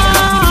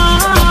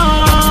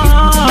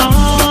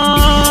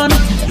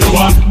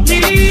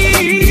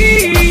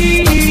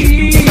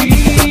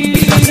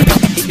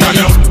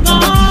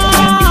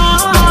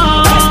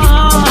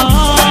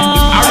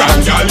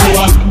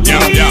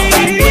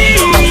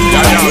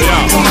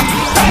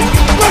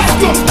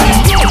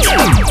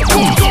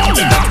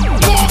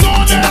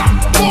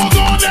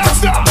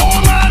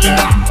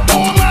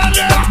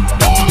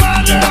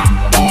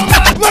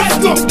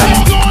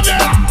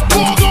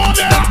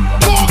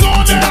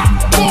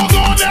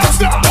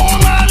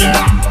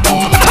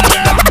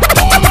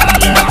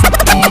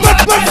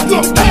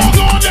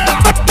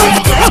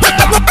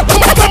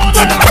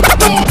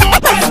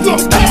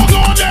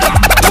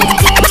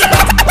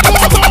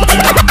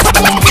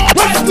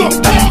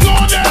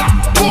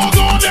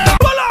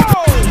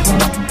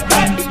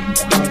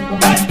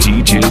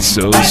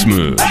So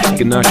smooth, you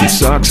can knock your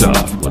socks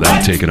off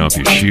without taking off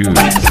your shoes.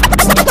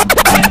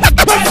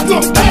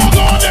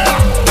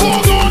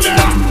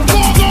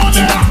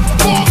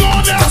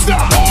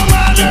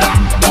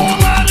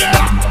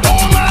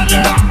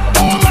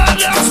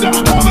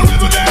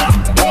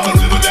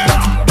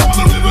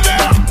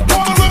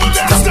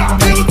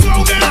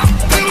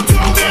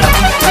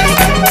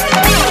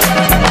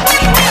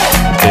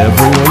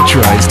 Everyone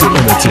tries to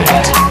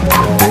imitate,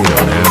 but they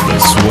don't have the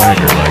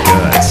swagger like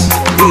us.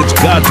 It's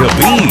got to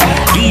be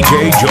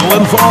DJ Joe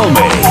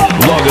Mfalme.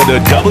 Log on to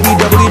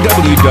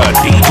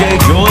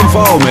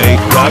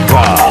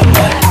www.djjoemfalme.com.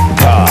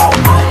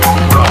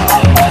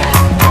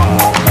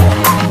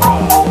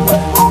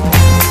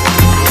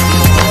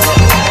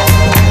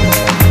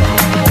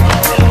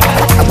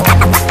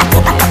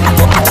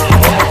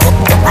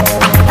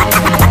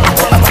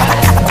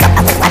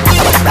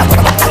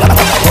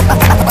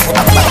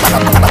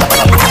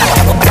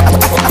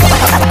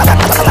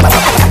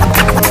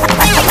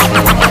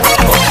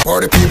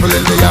 Party people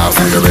in the house,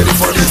 are you ready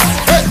for this?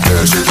 Hey,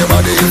 girl, shake your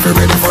body if you're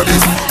ready for this.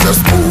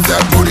 Just move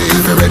that booty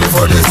if you're ready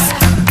for this.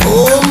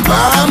 Boom,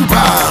 bam,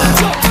 bam.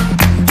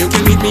 You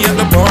can meet me at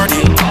the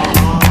party.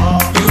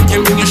 You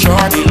can bring your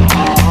shorty.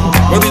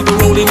 We'll be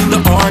rolling in the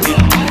party.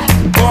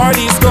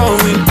 Party's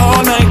going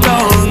all night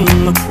long.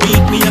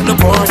 Meet me at the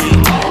party.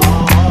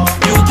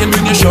 You can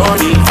bring your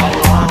shorty.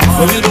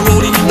 We'll be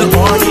rolling in the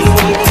party.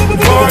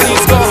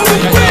 Party's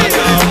going way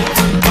down.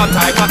 Cut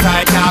I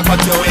can't cut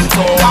you in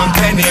two. And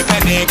penny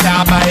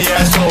can't buy your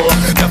show.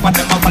 The for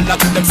them a follow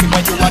to them, see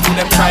what you want to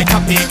them. Try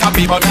copy,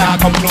 but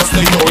can't come close to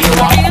you. You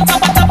want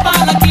Tap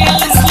on a girl,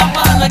 slap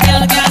on a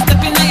girl, can't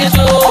step in your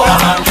show.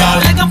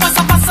 Like a pasa,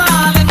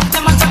 let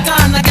them a chat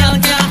on a girl,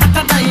 can't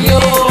hotter than you.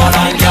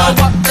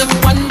 Walk them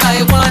one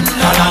by one,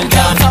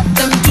 drop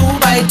them 2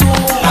 by 2,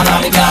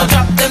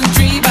 drop them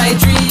 3 by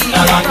 3.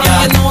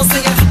 You know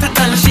say you're hotter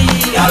than she.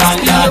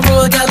 Spin the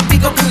road, girl,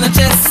 pick up in the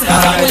chest.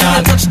 When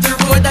you touch the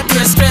road, that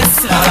you're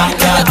stressed.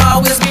 You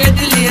always wear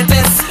the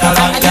latest.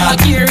 And you don't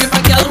care if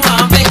a girl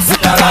want vex.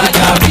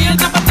 Real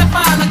tap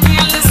on a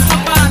girl,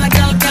 slap on a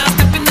girl, can't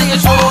step in your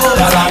show.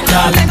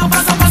 Like a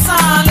pasa,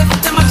 let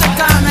them a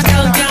chat on a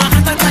girl, can't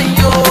hotter than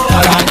you.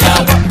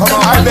 Come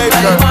on, hi baby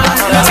girl.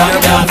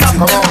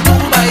 Come on.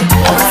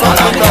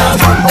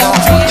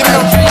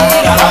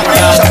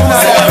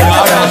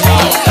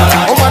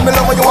 Oh man, me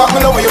love when you walk, me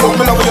love when you look,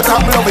 me love when you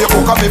talk, me love when you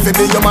cook. I'm if you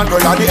be your man,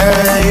 girl, at the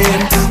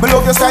end. Me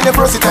love your style, your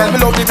versatile, me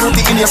love the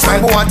beauty in your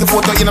smile. Me want your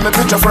photo in my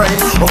picture frame.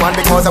 Oh man,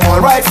 because I'm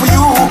alright for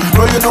you.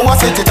 Girl, you know I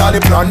set it all the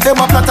plan. Them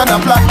a plot and a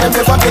plot, them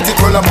never get it.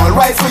 Girl, I'm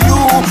alright for you.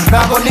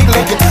 Now go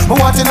neglect it. Me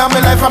want it in my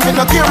life, I'm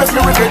not care if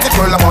me regret it.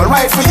 Girl, I'm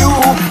alright for you.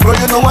 Girl,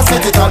 you know I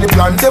set it all the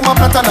plan. Them a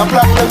plot and a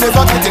plot, them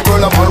never get it. Girl,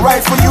 I'm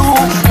alright for you.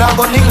 Now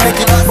go neglect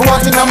it. Me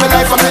want it in my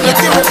life, I'm not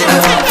care if me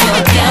regret it.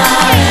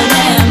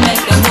 Make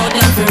them know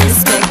them to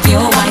respect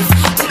your wife.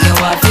 When you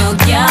have your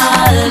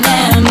girl,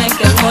 then make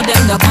them know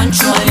them to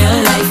control your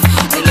life.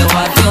 When you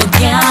have your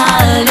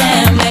girl,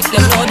 then make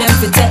them know them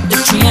to take the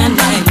train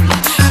line.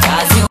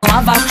 Cause you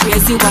have a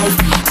crazy wife,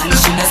 and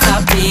she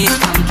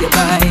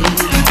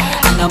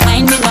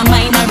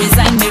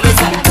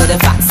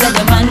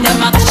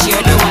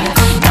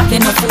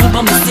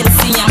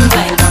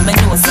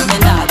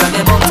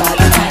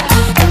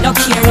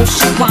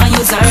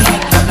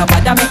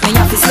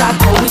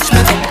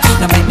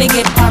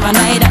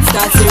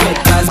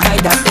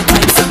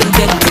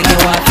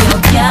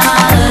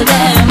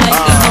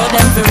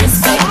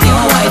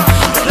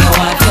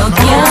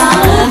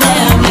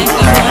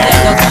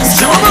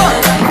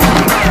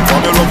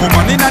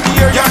money in the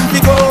air, young to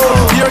go.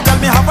 Here tell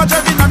me have a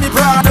job in me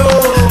Prado.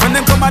 When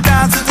them come a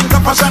dance, you think a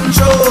fashion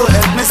show.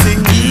 Help me sing,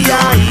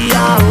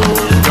 E-I-E-I-O.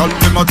 Y'all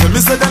them a tell me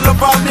say they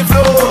love all me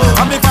flow.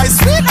 And me voice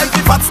sweet like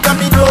the fat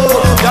stamina.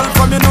 Y'all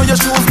from you know your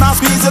shoes now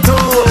squeeze your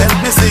toe. Help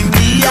me sing,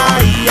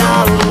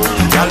 E-I-E-I-O.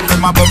 Y'all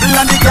them a bubble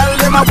and the girl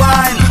them a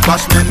wine.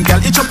 Bashman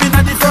girl itch up in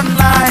the front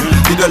line.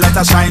 Did the light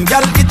a shine,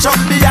 girl itch up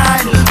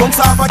behind. Bounce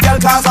off a girl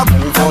cause I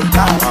move on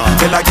time.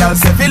 Tell a girl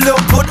say feel look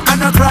good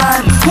and a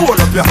crime. Hold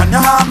up your hand,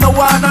 you have no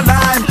one on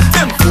line.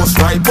 Them force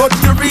right but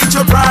you reach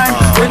your prime.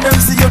 When them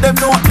see you them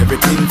know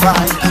everything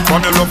fine.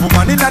 From your love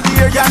woman in the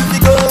air young to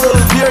go.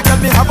 Here tell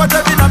me have a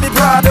job in me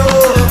Prado.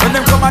 When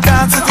them come a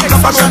dance it take a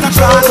fashion and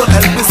Prado.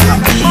 Help me sing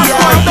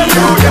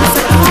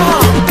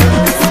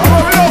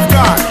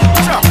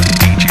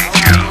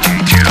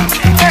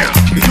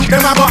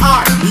them a go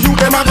hard, the youth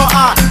them a go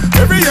hard.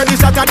 Every year the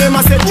shot of them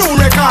a set new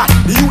record.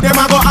 The youth them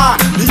a go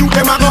hard, the youth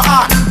them a go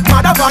hard.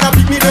 Mother father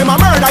pick me them a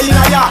murder in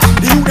a yard.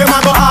 The youth them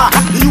a go hard,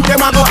 the youth them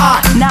a go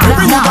hard.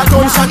 Every youth a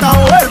turn shot a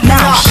help me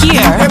out. The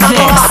youth them a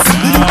go hard,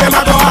 the youth them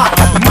a go hard.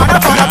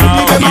 Mother father pick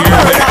me them a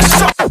murder.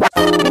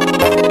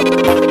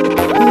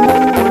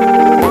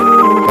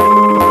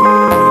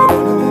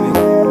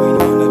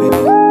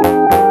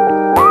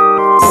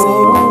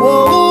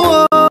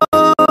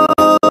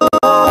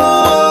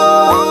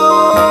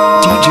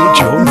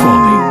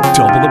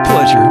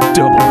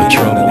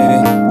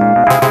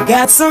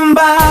 Got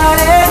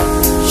somebody,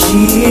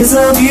 she's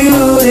a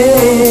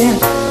beauty,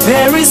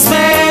 very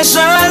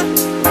special,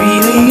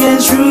 really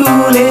and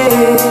truly.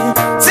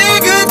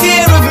 Take good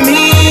care of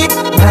me,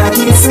 like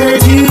it's her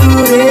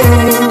duty.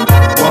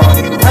 Want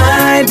you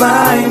right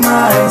by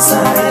my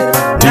side,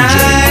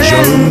 night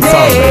and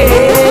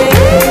day.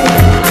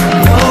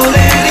 No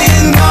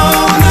letting go,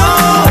 no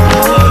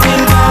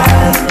holding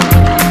back,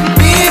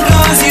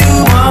 because you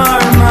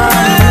are my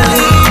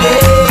lady.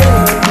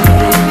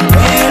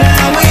 When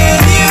I'm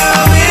with you,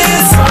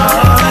 it's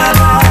all I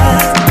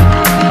got.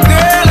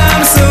 Girl,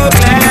 I'm so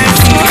glad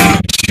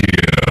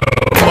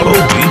Follow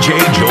DJ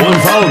Joe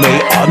Mfalme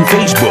on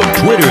Facebook,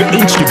 Twitter,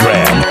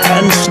 Instagram,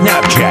 and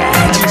Snapchat.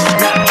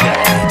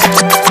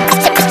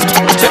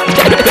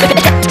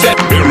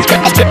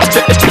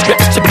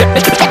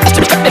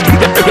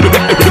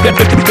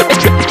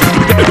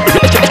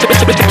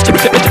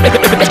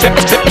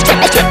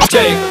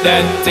 Shake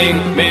that thing,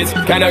 miss.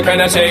 Can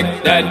I shake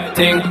that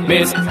thing,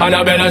 miss?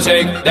 Annabella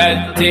shake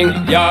that thing,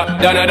 yeah.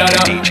 Donna,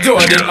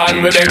 Jody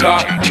and Rebecca.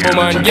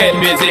 Woman, get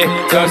busy.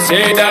 Just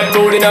shake that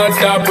booty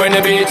non-stop when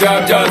the beat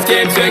drop. Just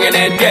keep swinging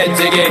it, get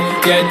jiggy.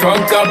 Get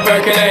drunk up,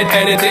 percolate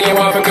anything you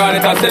want. Because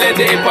it's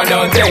oscillating if I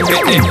don't take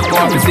pity.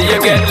 Want to see you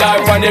get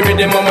live on the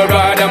rhythm of my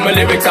ride. And my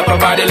lyrics up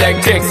provide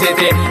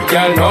electricity.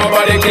 Girl,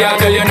 nobody can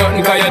do you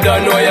nothing cause you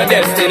don't know your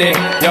destiny.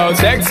 Yo,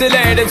 sexy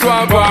ladies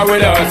want war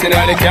with us. You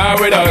know they car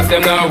with us,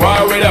 them not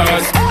war with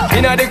us.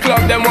 Inna the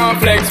club, them want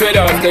flex with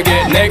us. To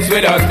get next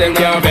with us, them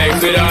can't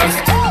vex with us.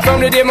 From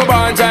the day my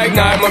bond, I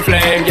ignite my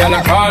flame. Girl,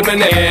 I call my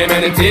name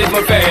and it is my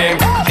fame.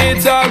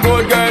 It's a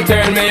good girl,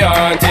 turn me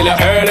on till I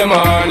earn them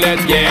on.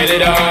 Let's get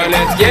it on,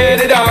 let's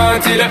get it on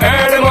till I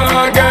earn them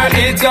on. Girl,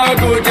 it's a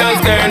good, just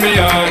turn me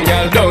on.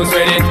 Girl, don't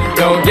sweat it,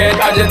 don't get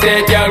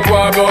agitated. Girl, go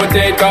and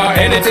rotate, cause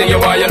anything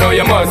you want, you know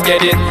you must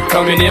get it.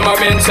 Come in my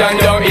mention,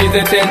 don't ease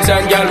the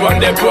tension. Girl,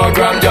 run the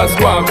program, just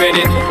go and fit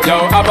it.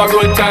 Yo, have a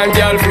good time,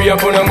 girl, free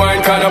up on the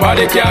mind. Cause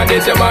nobody can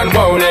this, your man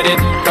won't let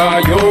it.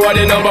 Cause you are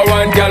the number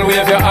one, girl,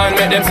 wave your hand,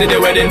 make them see the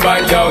wedding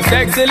band. Yo,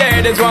 sexy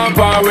ladies want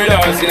power with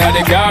us. Inna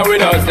the car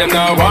with us, them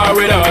not war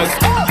with us.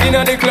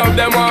 Inna the club,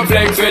 them want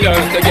flex with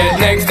us. To get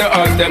next to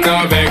us, them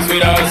not vex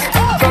with us.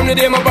 From the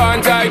day my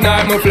bond, I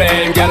ignite my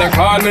flame. Girl, I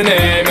call my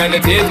name and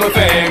it is my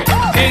fame.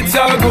 It's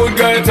a good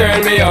girl,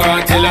 turn me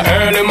on till I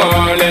earn them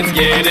on. Let's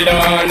get it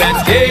on,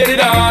 let's get it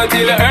on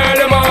till I earn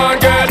them on.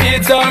 Girl,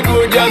 it's a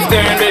good, just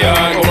turn me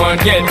on. Come on,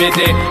 get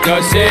busy,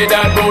 just shake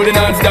that booty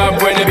non-stop.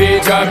 When the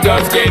beat drop,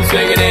 just keep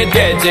swinging it,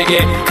 get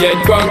jiggy. Get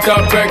drunk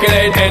up,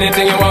 percolate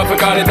anything you want. For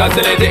call it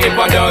oscillating if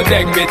I don't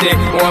take pity.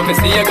 Want to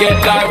see you get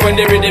live when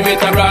the rhythm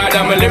is a ride.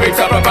 And my lyrics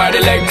are provide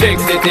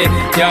electricity.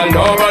 Girl,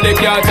 nobody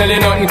can tell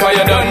you nothing cause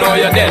you don't know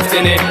your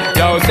destiny.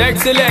 Yo,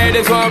 sexy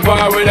ladies want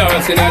power with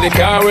us. Inna the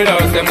car with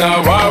us, them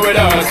not war with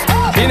us.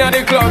 Inna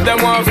the club, them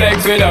want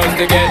flex with us.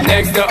 To get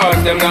next to us,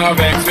 them not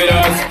vex with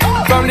us.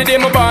 From the day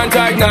my bond,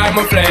 I ignite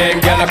my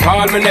flame. Girl, I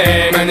call my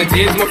name and it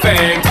is my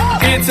fame.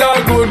 It's all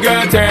good,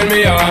 girl, turn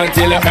me on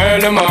till I earn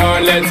them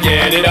on. Let's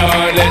get it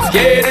on, let's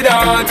get it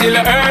on till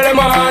I earn them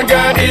on.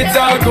 Girl, it's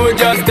all good,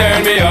 just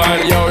turn me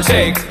on. Yo,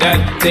 shake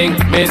that thing,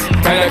 miss.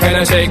 Can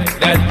I shake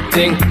that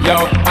thing?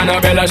 Yo,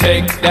 Annabella,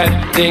 shake that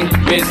thing,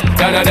 miss.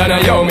 Donna,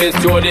 yo, Miss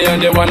Jody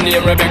and the one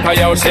named Rebecca.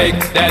 Yo, shake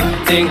that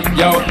thing,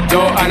 yo.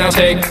 Joanna,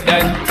 shake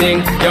that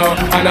thing, yo.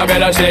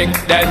 Annabella, shake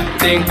that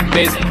thing,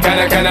 miss.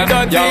 Can I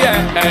dot, yo,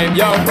 hey,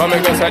 yo, from a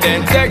girl,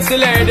 then sexy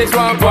ladies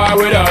want power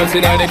with us.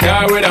 Inna the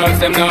car with us,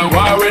 them not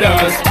war with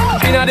us.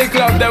 Inna the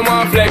club, them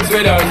want flex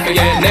with us. To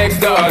get next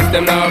to us,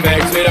 them not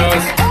vex with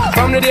us.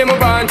 From the day my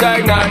bond, I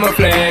ignite my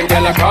flame.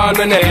 Girl, I call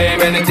my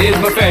name and it is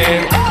my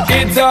fame.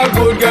 It's all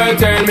good, girl,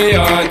 turn me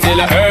on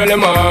till I early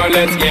morn.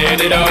 Let's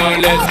get it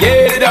on, let's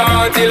get it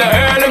on till I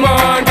early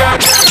morn, girl.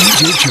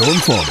 DJ Joe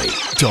and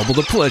Mfalme, double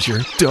the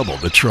pleasure, double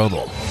the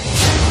trouble.